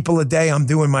couple people a day, I'm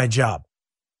doing my job.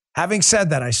 Having said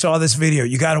that, I saw this video.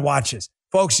 You got to watch this.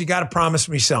 Folks, you got to promise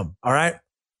me some, all right?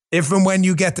 If and when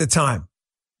you get the time.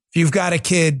 If you've got a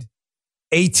kid,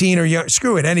 18 or young,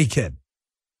 screw it, any kid.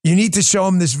 You need to show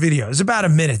them this video. It's about a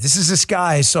minute. This is this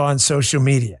guy I saw on social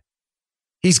media.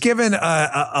 He's given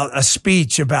a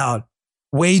speech about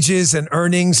wages and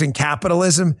earnings and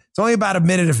capitalism. It's only about a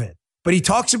minute of it. But he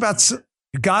talks about,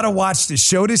 you got to watch this.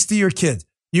 Show this to your kids.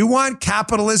 You want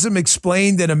capitalism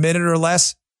explained in a minute or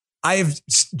less?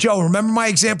 Joe, remember my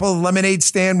example of the lemonade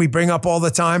stand we bring up all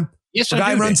the time? Yes, the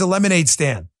guy runs a lemonade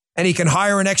stand and he can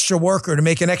hire an extra worker to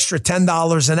make an extra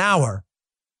 $10 an hour.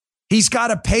 He's got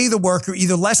to pay the worker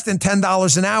either less than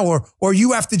 $10 an hour or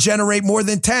you have to generate more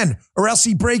than 10 or else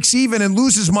he breaks even and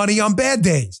loses money on bad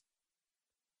days.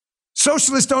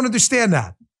 Socialists don't understand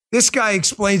that. This guy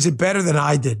explains it better than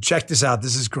I did. Check this out.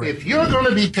 This is great. If you're going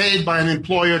to be paid by an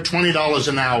employer $20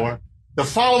 an hour, the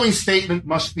following statement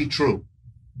must be true.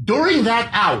 During that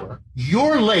hour,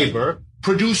 your labor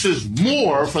produces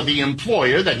more for the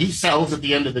employer that he sells at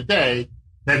the end of the day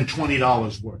than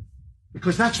 $20 worth.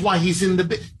 Because that's why he's in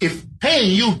the... If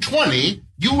paying you $20,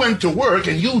 you went to work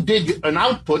and you did an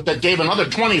output that gave another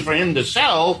 $20 for him to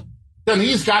sell, then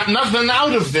he's got nothing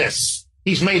out of this.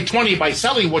 He's made $20 by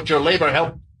selling what your labor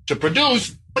helped to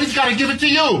produce, but he's got to give it to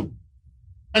you.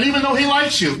 And even though he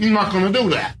likes you, he's not going to do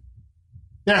that.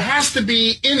 There has to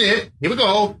be in it, here we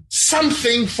go,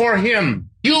 something for him.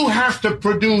 You have to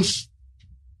produce,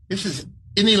 this is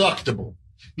ineluctable.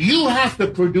 You have to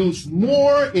produce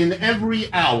more in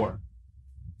every hour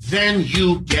than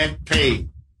you get paid.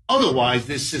 Otherwise,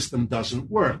 this system doesn't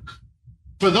work.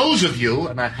 For those of you,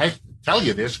 and I have to tell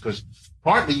you this because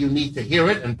partly you need to hear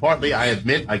it, and partly I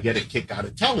admit I get a kick out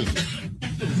of telling you.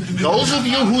 Those of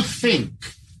you who think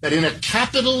that in a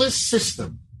capitalist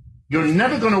system, you're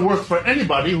never going to work for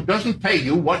anybody who doesn't pay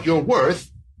you what you're worth,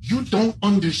 you don't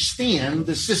understand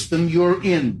the system you're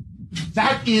in.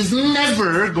 That is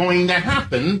never going to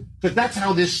happen because that's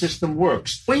how this system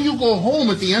works. When you go home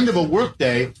at the end of a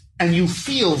workday and you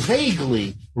feel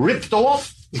vaguely ripped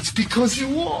off, it's because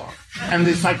you are. And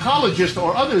the psychologist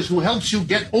or others who helps you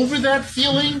get over that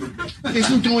feeling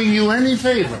isn't doing you any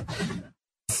favor.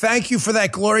 Thank you for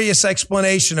that glorious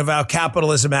explanation of how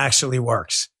capitalism actually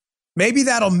works. Maybe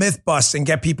that'll myth bust and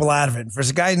get people out of it. There's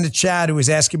a guy in the chat who was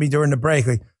asking me during the break,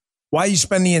 like, why you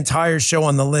spend the entire show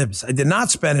on the libs? I did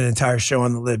not spend an entire show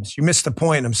on the libs. You missed the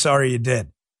point. I'm sorry you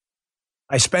did.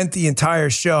 I spent the entire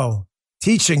show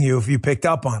teaching you, if you picked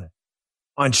up on it,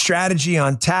 on strategy,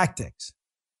 on tactics,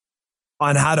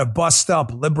 on how to bust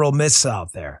up liberal myths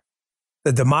out there,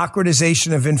 the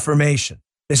democratization of information.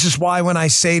 This is why when I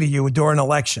say to you during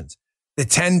elections, the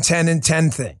 10, 10, and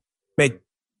 10 thing,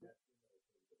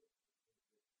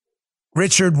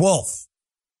 Richard Wolff.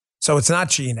 So it's not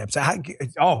Gene Epstein.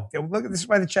 Oh, look at this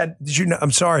by the chat. Did you know?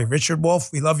 I'm sorry, Richard Wolff.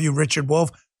 We love you, Richard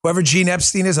Wolff. Whoever Gene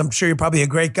Epstein is, I'm sure you're probably a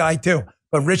great guy too.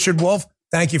 But Richard Wolff,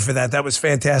 thank you for that. That was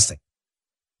fantastic.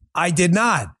 I did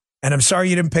not, and I'm sorry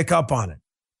you didn't pick up on it.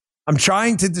 I'm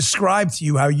trying to describe to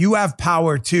you how you have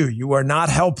power too. You are not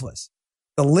helpless.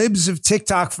 The libs of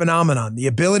TikTok phenomenon, the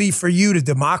ability for you to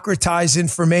democratize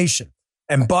information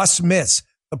and bust myths.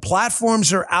 The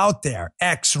platforms are out there,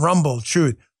 X, Rumble,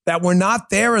 Truth, that were not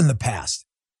there in the past.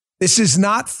 This is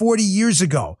not 40 years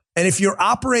ago. And if you're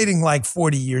operating like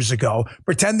 40 years ago,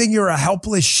 pretending you're a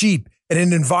helpless sheep in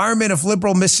an environment of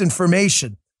liberal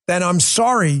misinformation, then I'm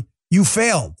sorry, you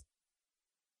failed.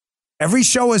 Every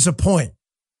show has a point.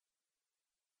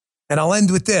 And I'll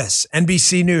end with this,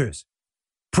 NBC News,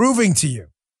 proving to you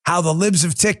how the libs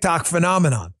of TikTok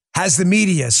phenomenon has the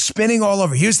media spinning all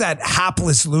over. Here's that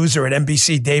hapless loser at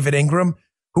NBC, David Ingram,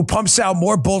 who pumps out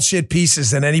more bullshit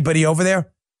pieces than anybody over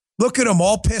there. Look at him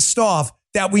all pissed off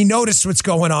that we noticed what's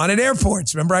going on at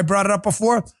airports. Remember I brought it up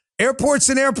before? Airports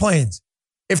and airplanes.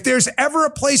 If there's ever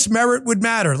a place merit would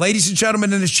matter, ladies and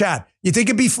gentlemen in the chat, you think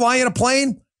it'd be flying a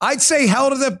plane? I'd say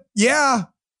hell to the, yeah.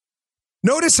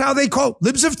 Notice how they quote,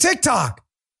 libs of TikTok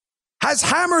has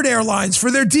hammered airlines for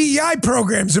their DEI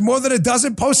programs in more than a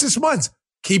dozen posts this month.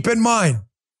 Keep in mind,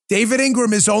 David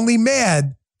Ingram is only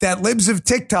mad that libs of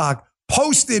TikTok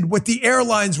posted what the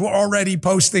airlines were already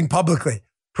posting publicly,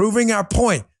 proving our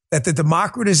point that the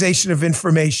democratization of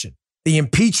information, the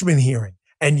impeachment hearing,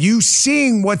 and you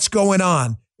seeing what's going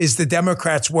on is the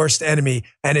Democrats' worst enemy,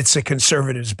 and it's the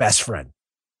conservatives' best friend.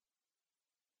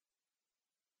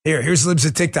 Here's libs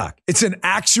of TikTok. It's an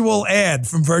actual ad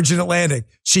from Virgin Atlantic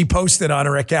she posted on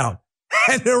her account.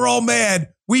 And they're all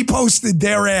mad. We posted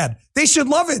their ad. They should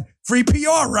love it. Free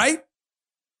PR, right?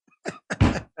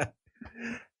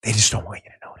 They just don't want you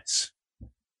to notice.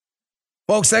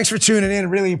 Folks, thanks for tuning in. I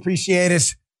really appreciate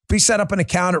it. Please set up an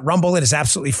account at Rumble. It is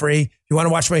absolutely free. If you want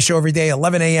to watch my show every day,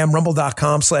 11 a.m.,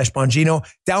 rumble.com/Bongino.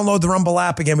 Download the Rumble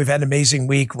app. Again, we've had an amazing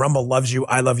week. Rumble loves you.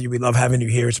 I love you. We love having you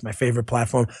here. It's my favorite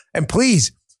platform. And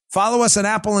please follow us on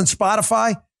Apple and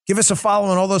Spotify. Give us a follow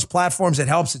on all those platforms. It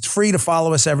helps. It's free to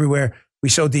follow us everywhere. We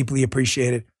so deeply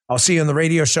appreciate it. I'll see you on the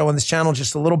radio show on this channel in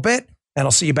just a little bit, and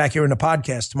I'll see you back here in the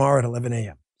podcast tomorrow at 11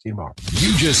 a.m. See you tomorrow.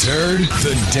 You just heard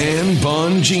The Dan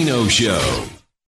Bongino Show.